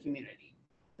in the community.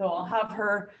 So I'll have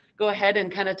her go ahead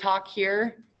and kind of talk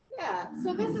here. Yeah,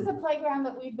 so this is a playground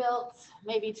that we built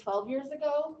maybe 12 years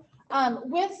ago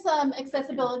with some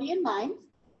accessibility in mind.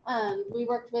 We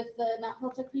worked with the Mt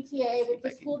Pilchuck PTA, with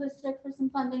the school district for some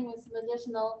funding, with some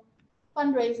additional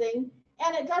fundraising.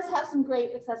 And it does have some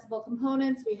great accessible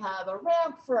components. We have a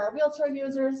ramp for our wheelchair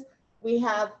users. We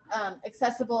have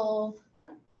accessible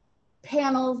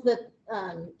panels that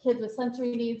kids with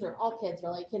sensory needs, or all kids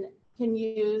really, can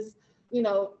use. You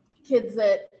know, kids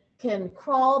that can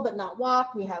crawl but not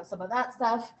walk, we have some of that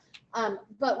stuff.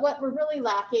 But what we're really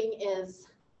lacking is,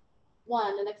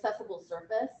 one, an accessible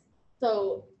surface.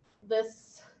 So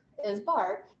this is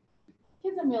bark.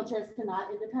 Kids in wheelchairs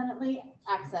cannot independently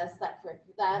access that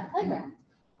playground.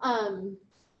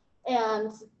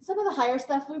 And some of the higher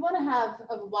stuff, we want to have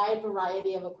a wide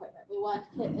variety of equipment. We want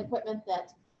equipment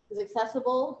that is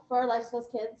accessible for our life skills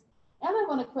kids, and I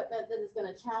want equipment that is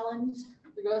going to challenge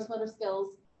the gross motor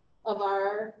skills of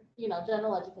our,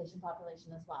 general education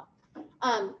population as well.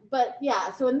 But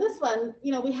yeah, so in this one,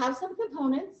 we have some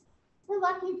components. We're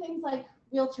lacking things like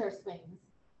wheelchair swings.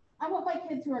 I want my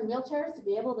kids who are in wheelchairs to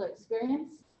be able to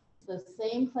experience the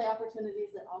same play opportunities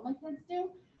that all my kids do.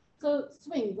 So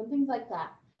swings and things like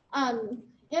that.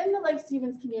 In the Lake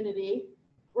Stevens community,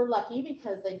 we're lucky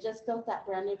because they just built that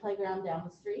brand new playground down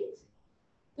the street.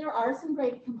 There are some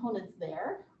great components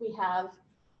there. We have,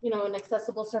 an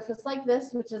accessible surface like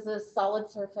this, which is a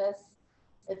solid surface.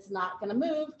 It's not going to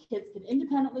move. Kids can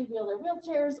independently wheel their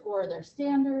wheelchairs or their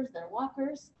standers, their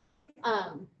walkers.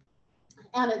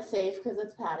 And it's safe because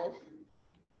it's padded.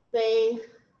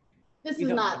 This is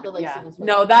not the Lake Stevens.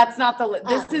 No, that's not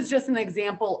this is just an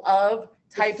example of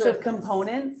types of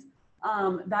components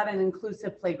that an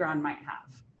inclusive playground might have.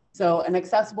 So an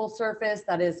accessible surface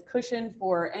that is cushioned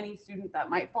for any student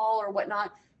that might fall or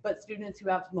whatnot, but students who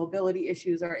have mobility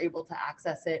issues are able to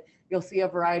access it. You'll see a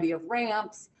variety of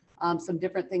ramps, some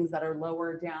different things that are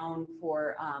lower down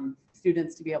for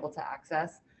students to be able to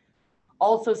access.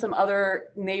 Also some other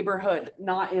neighborhood,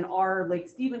 not in our Lake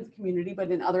Stevens community, but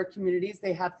in other communities,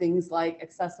 they have things like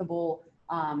accessible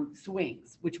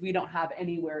swings, which we don't have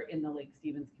anywhere in the Lake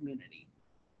Stevens community.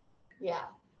 Yeah,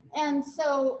 and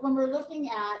so when we're looking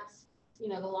at, the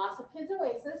loss of Kids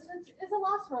Oasis, which is a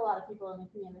loss for a lot of people in the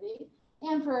community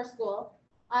and for our school,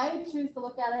 I choose to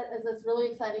look at it as this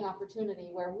really exciting opportunity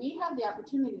where we have the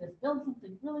opportunity to build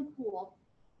something really cool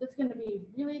that's going to be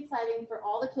really exciting for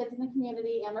all the kids in the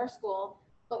community and our school,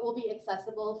 but will be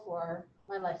accessible for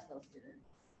my life skills students.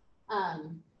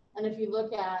 And if you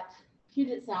look at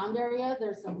Puget Sound area,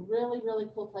 there's some really, really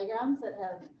cool playgrounds that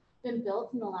have been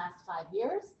built in the last 5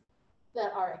 years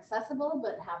that are accessible,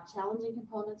 but have challenging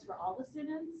components for all the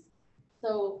students.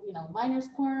 So, Miners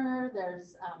Corner,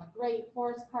 there's a great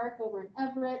forest park over in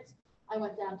Everett. I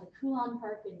went down to Coulon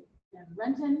Park in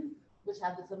Renton, which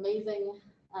had this amazing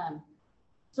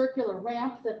circular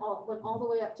ramp that went all the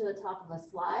way up to the top of a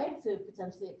slide. So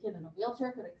potentially a kid in a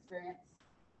wheelchair could experience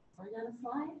going down a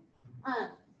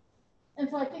slide. And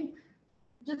so I think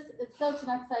it's such an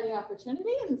exciting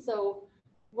opportunity. And so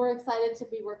we're excited to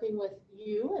be working with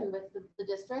you and with the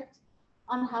district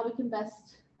on how we can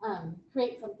best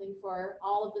create something for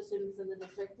all of the students in the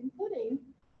district, including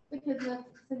the kids with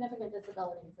significant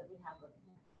disabilities that we have living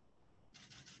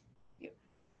here.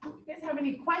 You guys have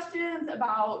any questions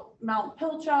about Mt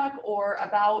Pilchuck or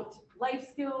about life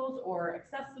skills or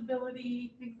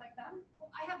accessibility, things like that?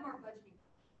 Well, I have more budgeting.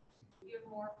 Do you have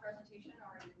more presentation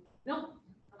or? No.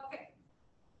 Okay.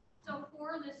 So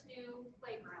for this new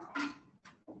playground,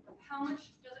 how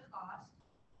much does it cost?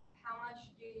 How much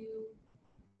do you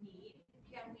need?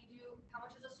 How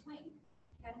much is a swing?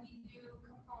 Can we do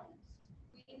components?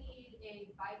 We need a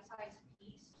bite-sized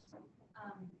piece.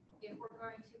 If we're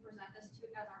going to present this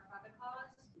as our private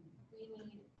cause, we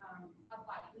need a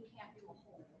bite. We can't do a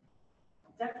whole.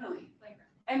 Definitely. Playground.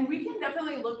 And we can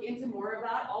definitely look into more of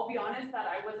that. I'll be honest that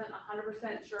I wasn't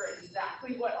 100% sure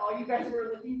exactly what all you guys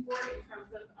were looking for in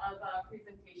terms of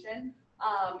presentation.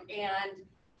 And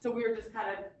so we were just kind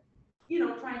of,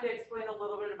 trying to explain a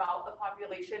little bit about the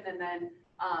population and then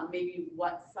maybe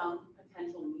what some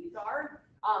potential needs are.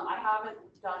 I haven't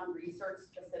done research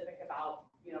specific about,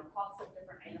 costs of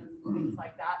different items and things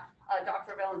like that.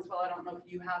 Dr. Valenzuela, I don't know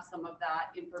if you have some of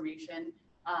that information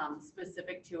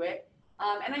specific to it.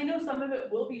 And I know some of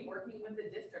it will be working with the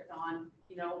district on,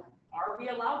 are we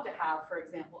allowed to have, for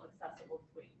example, accessible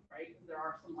swings, right? Because there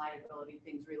are some liability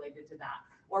things related to that.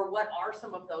 Or what are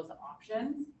some of those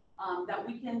options that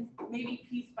we can maybe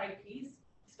piece by piece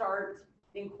start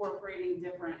incorporating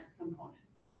different components.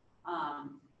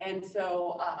 And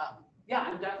so, yeah,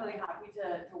 I'm definitely happy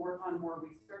to work on more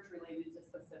research related to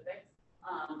specifics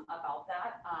about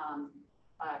that.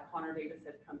 Connor Davis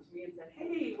had come to me and said,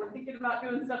 hey, we're thinking about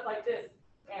doing stuff like this.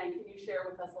 And can you share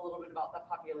with us a little bit about the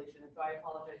population? And so I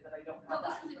apologize that I don't have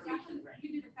that information.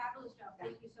 You did a fabulous job.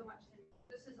 Thank you so much. And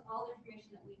this is all the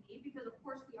information that we need because, of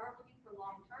course, we are looking for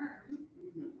long-term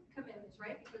commitments,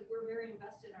 right? Because we're very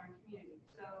invested in our community.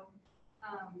 So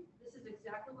this is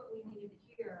exactly what we needed to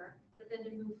hear. But then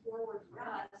to move forward for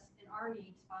us and our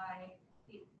needs by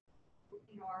the,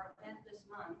 our event this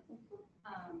month, we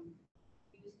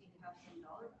just need to have some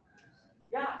dollars.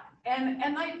 Yeah,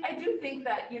 and I do think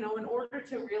that, in order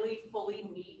to really fully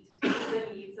meet the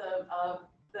needs of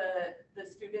the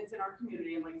students in our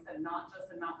community, and like I said, not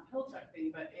just a Mt Pilchuck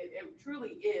thing, but it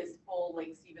truly is full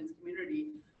Lake Stevens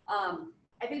community.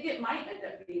 I think it might end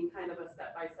up being kind of a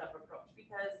step-by-step approach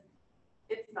because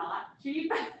it's not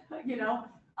cheap,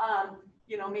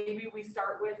 maybe we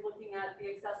start with looking at the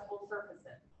accessible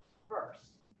surfaces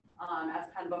first as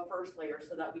kind of a first layer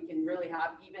so that we can really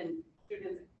have even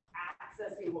students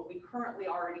accessing what we currently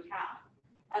already have.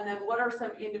 And then what are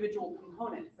some individual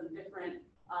components, some different,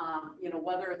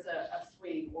 whether it's a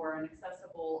swing or an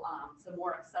accessible, some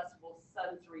more accessible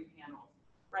sensory panels,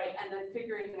 right? And then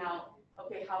figuring out,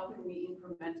 okay, how can we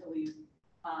incrementally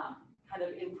kind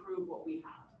of improve what we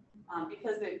have?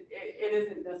 Because it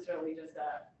isn't necessarily just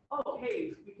oh,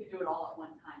 hey, we could do it all at one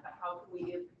time, but how can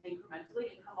we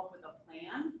incrementally and come up with a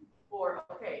plan for,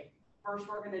 okay, first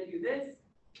we're going to do this,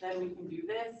 then we can do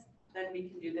this, then we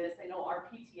can do this. I know our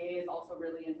PTA is also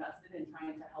really invested in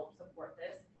trying to help support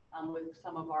this with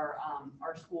some of our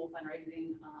school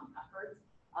fundraising efforts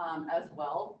as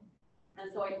well.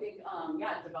 And so I think,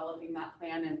 yeah, developing that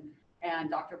plan and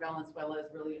Dr. Valenzuela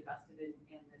is really invested in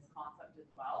this concept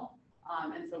as well.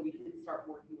 And so we can start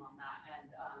working on that and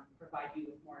provide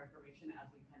you with more information as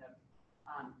we kind of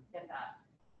get that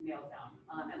nailed down.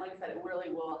 And like I said, it really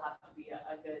will have to be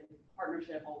a good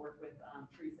partnership. I'll work with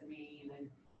Teresa Main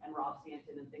and Rob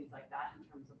Stanton and things like that in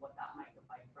terms of what that might look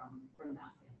like from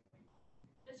that standpoint.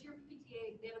 Does your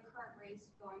PTA, they have a current race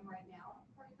going right now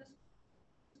for this?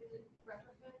 Is it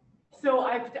retrofit? So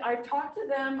I've talked to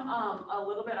them a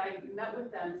little bit. I met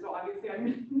with them. So obviously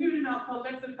I'm new to Mt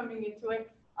Pilchuck and coming into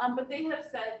it. But they have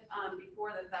said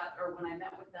before or when I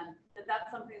met with them, that's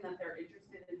something that they're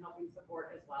interested in helping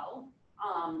support as well.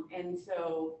 And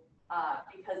so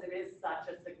because it is such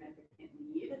a significant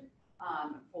need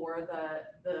for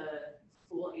the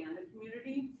school and the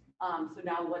community. So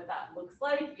now what that looks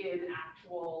like in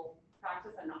actual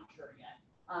practice, I'm not sure yet.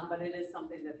 But it is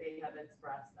something that they have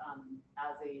expressed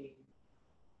as a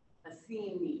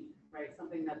seen need, right?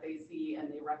 Something that they see and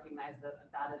they recognize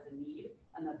that is a need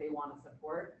and that they want to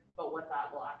support. But what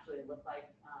that will actually look like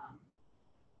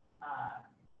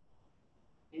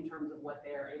in terms of what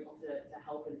they're able to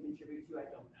help and contribute to, I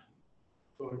don't know.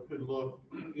 So it could look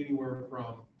anywhere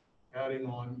from adding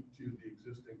on to the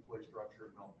existing play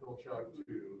structure at Mt Pilchuck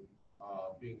to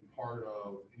being part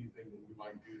of anything that we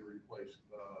might do to replace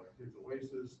Kids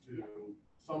Oasis to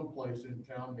someplace in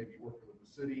town, maybe working with the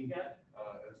city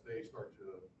as they start to,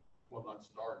 well, not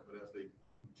start, but as they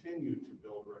continue to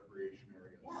build recreation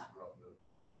areas throughout the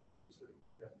city.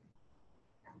 Yeah.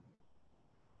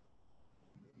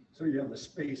 So you have the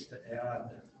space to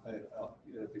add at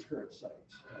the current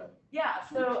sites. Yeah,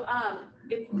 so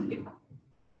Mt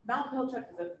Pilchuck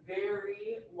is a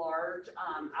very large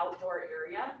outdoor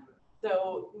area.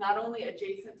 So not only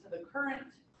adjacent to the current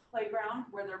playground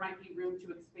where there might be room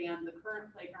to expand the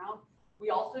current playground,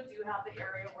 we also do have the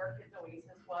area where Kids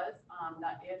Oasis was,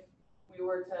 that if we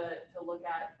were to look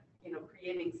at,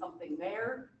 creating something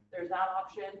there's that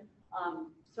option.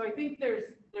 So I think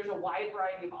there's a wide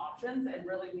variety of options and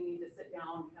really we need to sit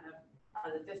down kind of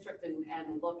as a district and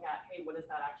look at, hey, what does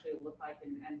that actually look like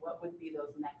and what would be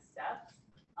those next steps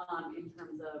in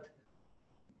terms of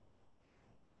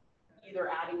either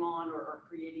adding on or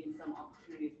creating some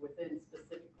opportunities within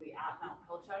specifically at Mt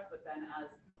Pilchuck, but then as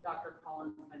Dr.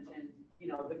 Collins mentioned,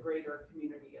 the greater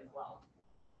community as well.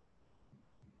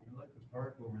 I like this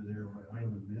park over there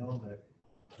behind the mill, that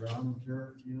ground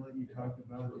turf, you know, that you talked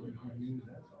about, that we can use,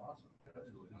 that's awesome. That's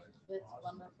really nice. It's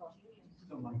wonderful.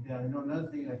 Something like that. I know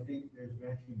another thing, I think there's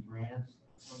matching grants.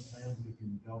 Sometimes we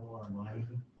can double our money,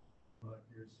 but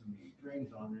there's some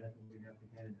strings on that, and we have to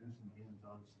kind of do some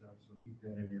hands-on stuff, so keep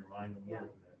that in your mind a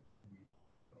little bit.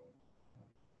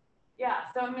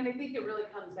 Yeah, so I mean, I think it really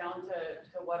comes down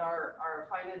to what our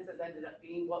finances ended up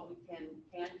being, what we can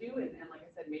do, and like I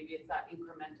said, maybe it's that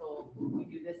incremental, we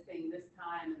do this thing this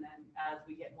time, and then as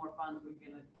we get more funds, we're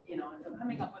gonna, you know, and so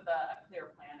coming up with a clear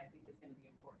plan, I think is gonna be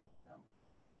important, so.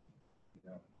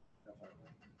 Yeah, definitely.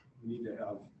 We need to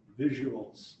have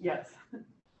visuals. Yes.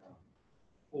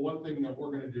 Well, one thing that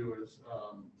we're gonna do is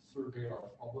survey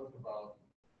our public about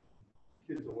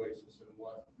Kids Oasis and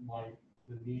what might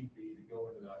the need be to go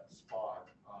into that spot,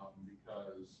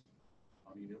 because,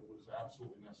 I mean, it was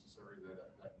absolutely necessary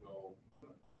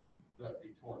that be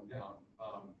torn down.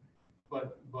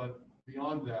 But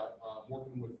beyond that,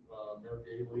 working with Mayor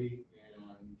Daley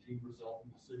and Gene Brazell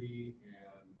from the city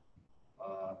and,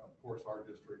 of course, our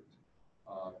district,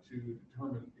 to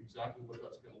determine exactly what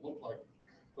that's gonna look like,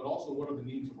 but also what are the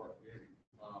needs of our community.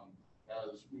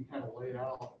 As we kind of laid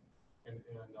out, and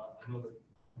I know that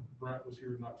Brett was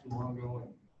here not too long ago,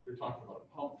 and they're talking about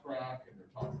a pump track, and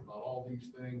they're talking about all these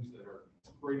things that are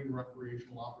creating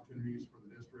recreational opportunities for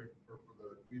the district or for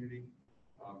the community.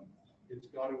 It's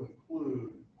got to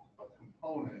include a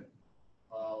component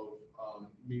of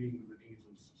meeting the needs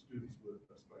of students with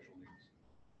special needs.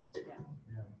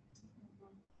 Yeah.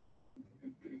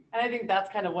 And I think that's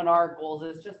kind of one of our goals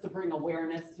is just to bring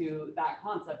awareness to that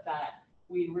concept, that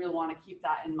we really want to keep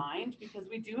that in mind, because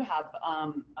we do have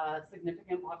a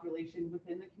significant population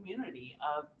within the community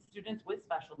of students with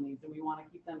special needs, and we want to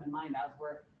keep them in mind as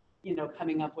we're, you know,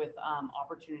 coming up with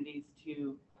opportunities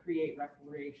to create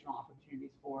recreational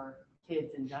opportunities for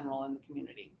kids in general in the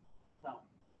community. So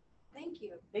Thank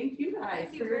you. thank you guys.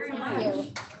 Thank you very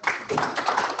much.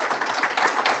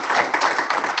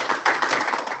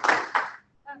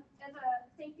 As a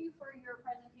thank you for your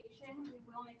presentation, we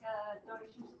will make a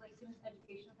donation to Lake Students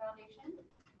Education Foundation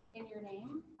in your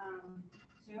name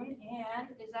soon.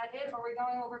 And is that it? Are we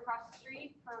going over across the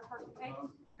street for Cork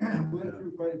Kegs? Went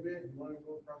through quite a bit. You want to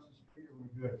go across the street, or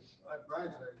we're good?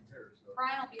 Brian's not here, so.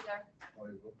 Brian will be there. Oh,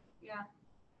 you will? Yeah.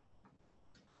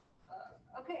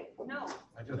 Okay, no.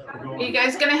 I just Are you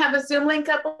guys gonna have a Zoom link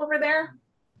up over there?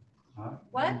 Huh?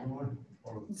 What?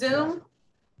 Zoom?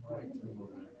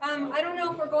 I don't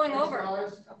know if we're going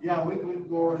over. Yeah, we can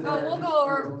go over there. Oh, we'll go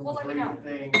over. We'll let you know.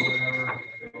 Thing, whatever.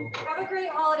 Have a great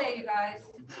holiday, you guys.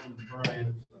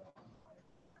 Brian.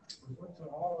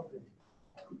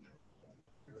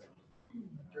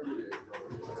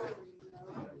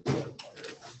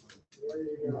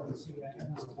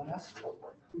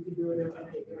 We can do it every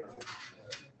day.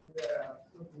 Yeah.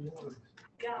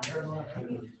 Yeah.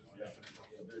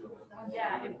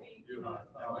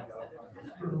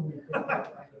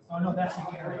 Oh, no, that's the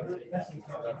area. That's the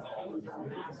area.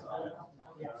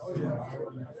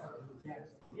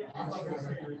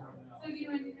 So you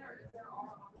and